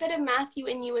you have a bit of Matthew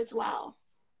in you as well.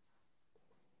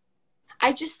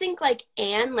 I just think like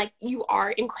Anne, like you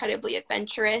are incredibly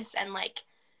adventurous and like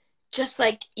just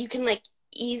like you can like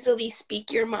easily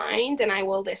speak your mind and I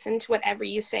will listen to whatever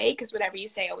you say because whatever you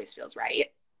say always feels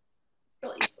right.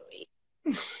 Really sweet.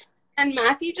 And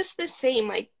Matthew just the same,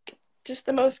 like just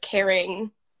the most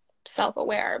caring,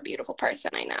 self-aware, beautiful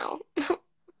person I know.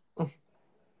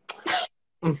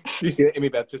 You see that Amy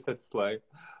Beth just said slay.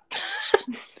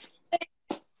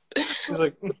 She's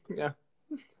like, yeah.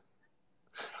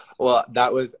 Well,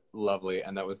 that was lovely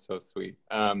and that was so sweet.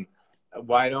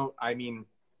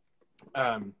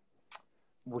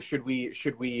 Should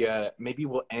we maybe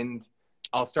we'll end.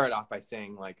 I'll start off by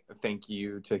saying like thank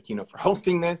you to Kino for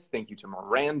hosting this. Thank you to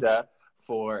Miranda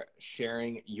for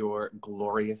sharing your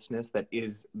gloriousness that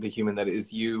is the human that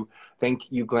is you.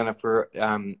 Thank you, Glenna, for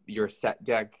your set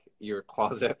deck, your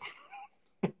closet.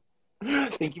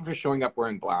 Thank you for showing up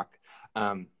wearing black.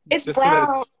 It's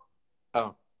brown.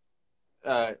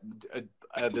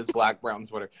 This black brown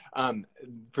sweater.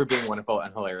 For being wonderful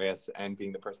and hilarious and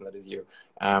being the person that is you.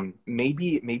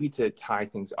 Maybe to tie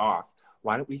things off,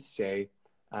 why don't we say,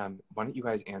 why don't you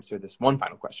guys answer this one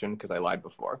final question, because I lied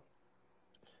before.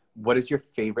 What is your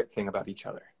favorite thing about each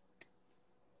other?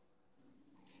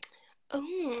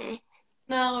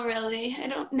 No, really.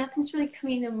 Nothing's really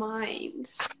coming to mind.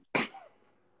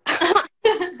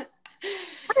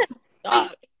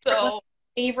 So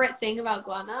favorite thing about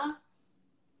Glenna?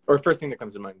 Or first thing that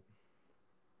comes to mind?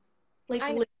 Like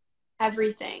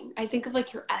everything. I think of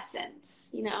like your essence,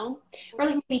 you know? Or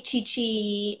like maybe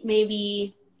Chi-Chi,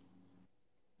 maybe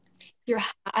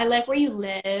I like where you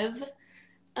live.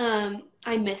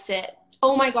 I miss it.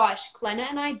 Oh my gosh, Glenna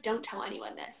and I, don't tell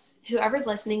anyone this. Whoever's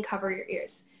listening, cover your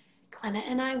ears. Glenna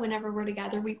and I, whenever we're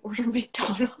together, we order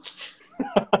McDonald's.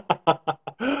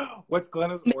 What's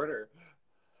Glenna's order?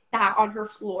 Sat on her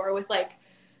floor with like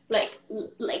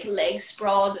legs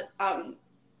sprawled,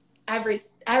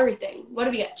 everything. What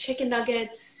do we get? Chicken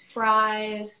nuggets,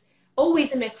 fries,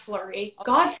 always a McFlurry.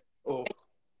 God,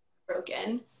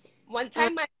 broken. One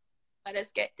time my let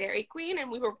us get Dairy Queen and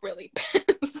we were really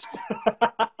pissed.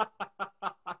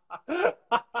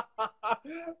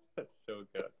 That's so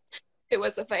good. It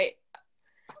was a fight.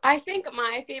 I think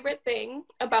my favorite thing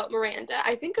about Miranda,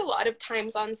 I think a lot of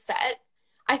times on set,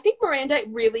 I think Miranda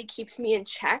really keeps me in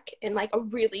check in like a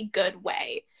really good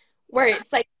way, where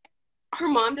it's like her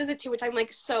mom does it too, which I'm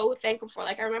like so thankful for.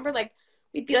 Like I remember like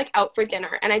we'd be like out for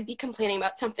dinner and I'd be complaining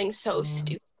about something so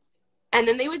stupid, and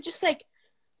then they would just like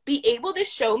be able to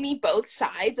show me both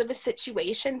sides of a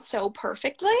situation so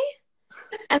perfectly.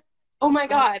 And oh my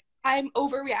God, I'm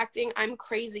overreacting. I'm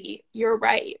crazy. You're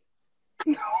right.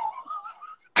 We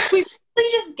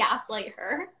really just gaslight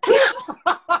her.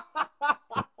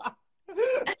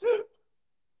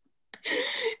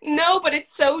 No, but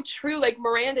it's so true. Like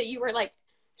Miranda, you were like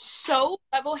so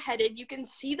level-headed. You can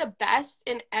see the best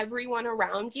in everyone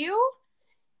around you.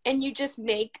 And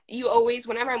you always,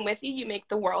 whenever I'm with you, you make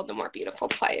the world a more beautiful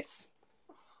place.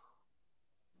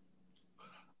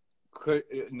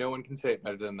 No one can say it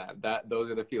better than that. Those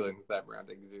are the feelings that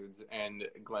Miranda exudes, and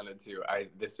Glenna too.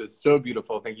 This was so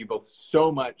beautiful. Thank you both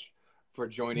so much for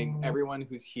joining. Everyone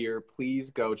who's here, please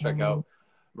go check out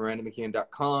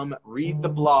MirandaMckeon.com. Read the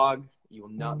blog. You will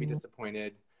not be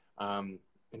disappointed. And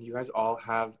you guys all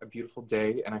have a beautiful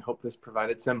day, and I hope this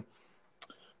provided some...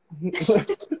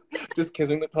 Just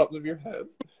kissing the tops of your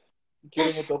heads,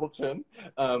 getting a double chin.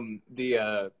 I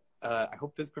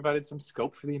hope this provided some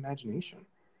scope for the imagination,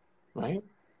 right?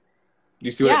 Do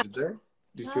you see what I did there?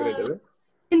 Do you see what I did there?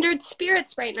 Kindred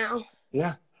spirits right now.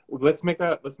 Yeah, let's make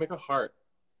a heart.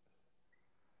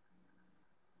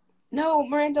 No,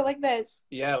 Miranda, like this.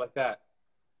 Yeah, like that.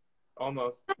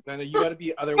 Almost. No, you got to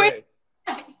be other way.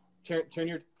 Turn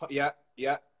your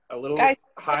a little Guys,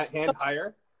 hand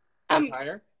higher.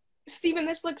 Higher. Steven,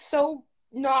 this looks so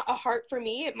not a heart for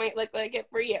me. It might look like it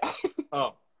for you.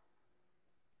 Oh.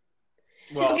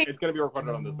 Well, okay. It's going to be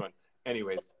recorded on this one.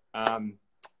 Anyways,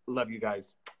 love you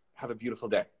guys. Have a beautiful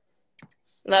day.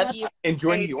 Love you.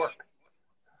 Enjoy New York.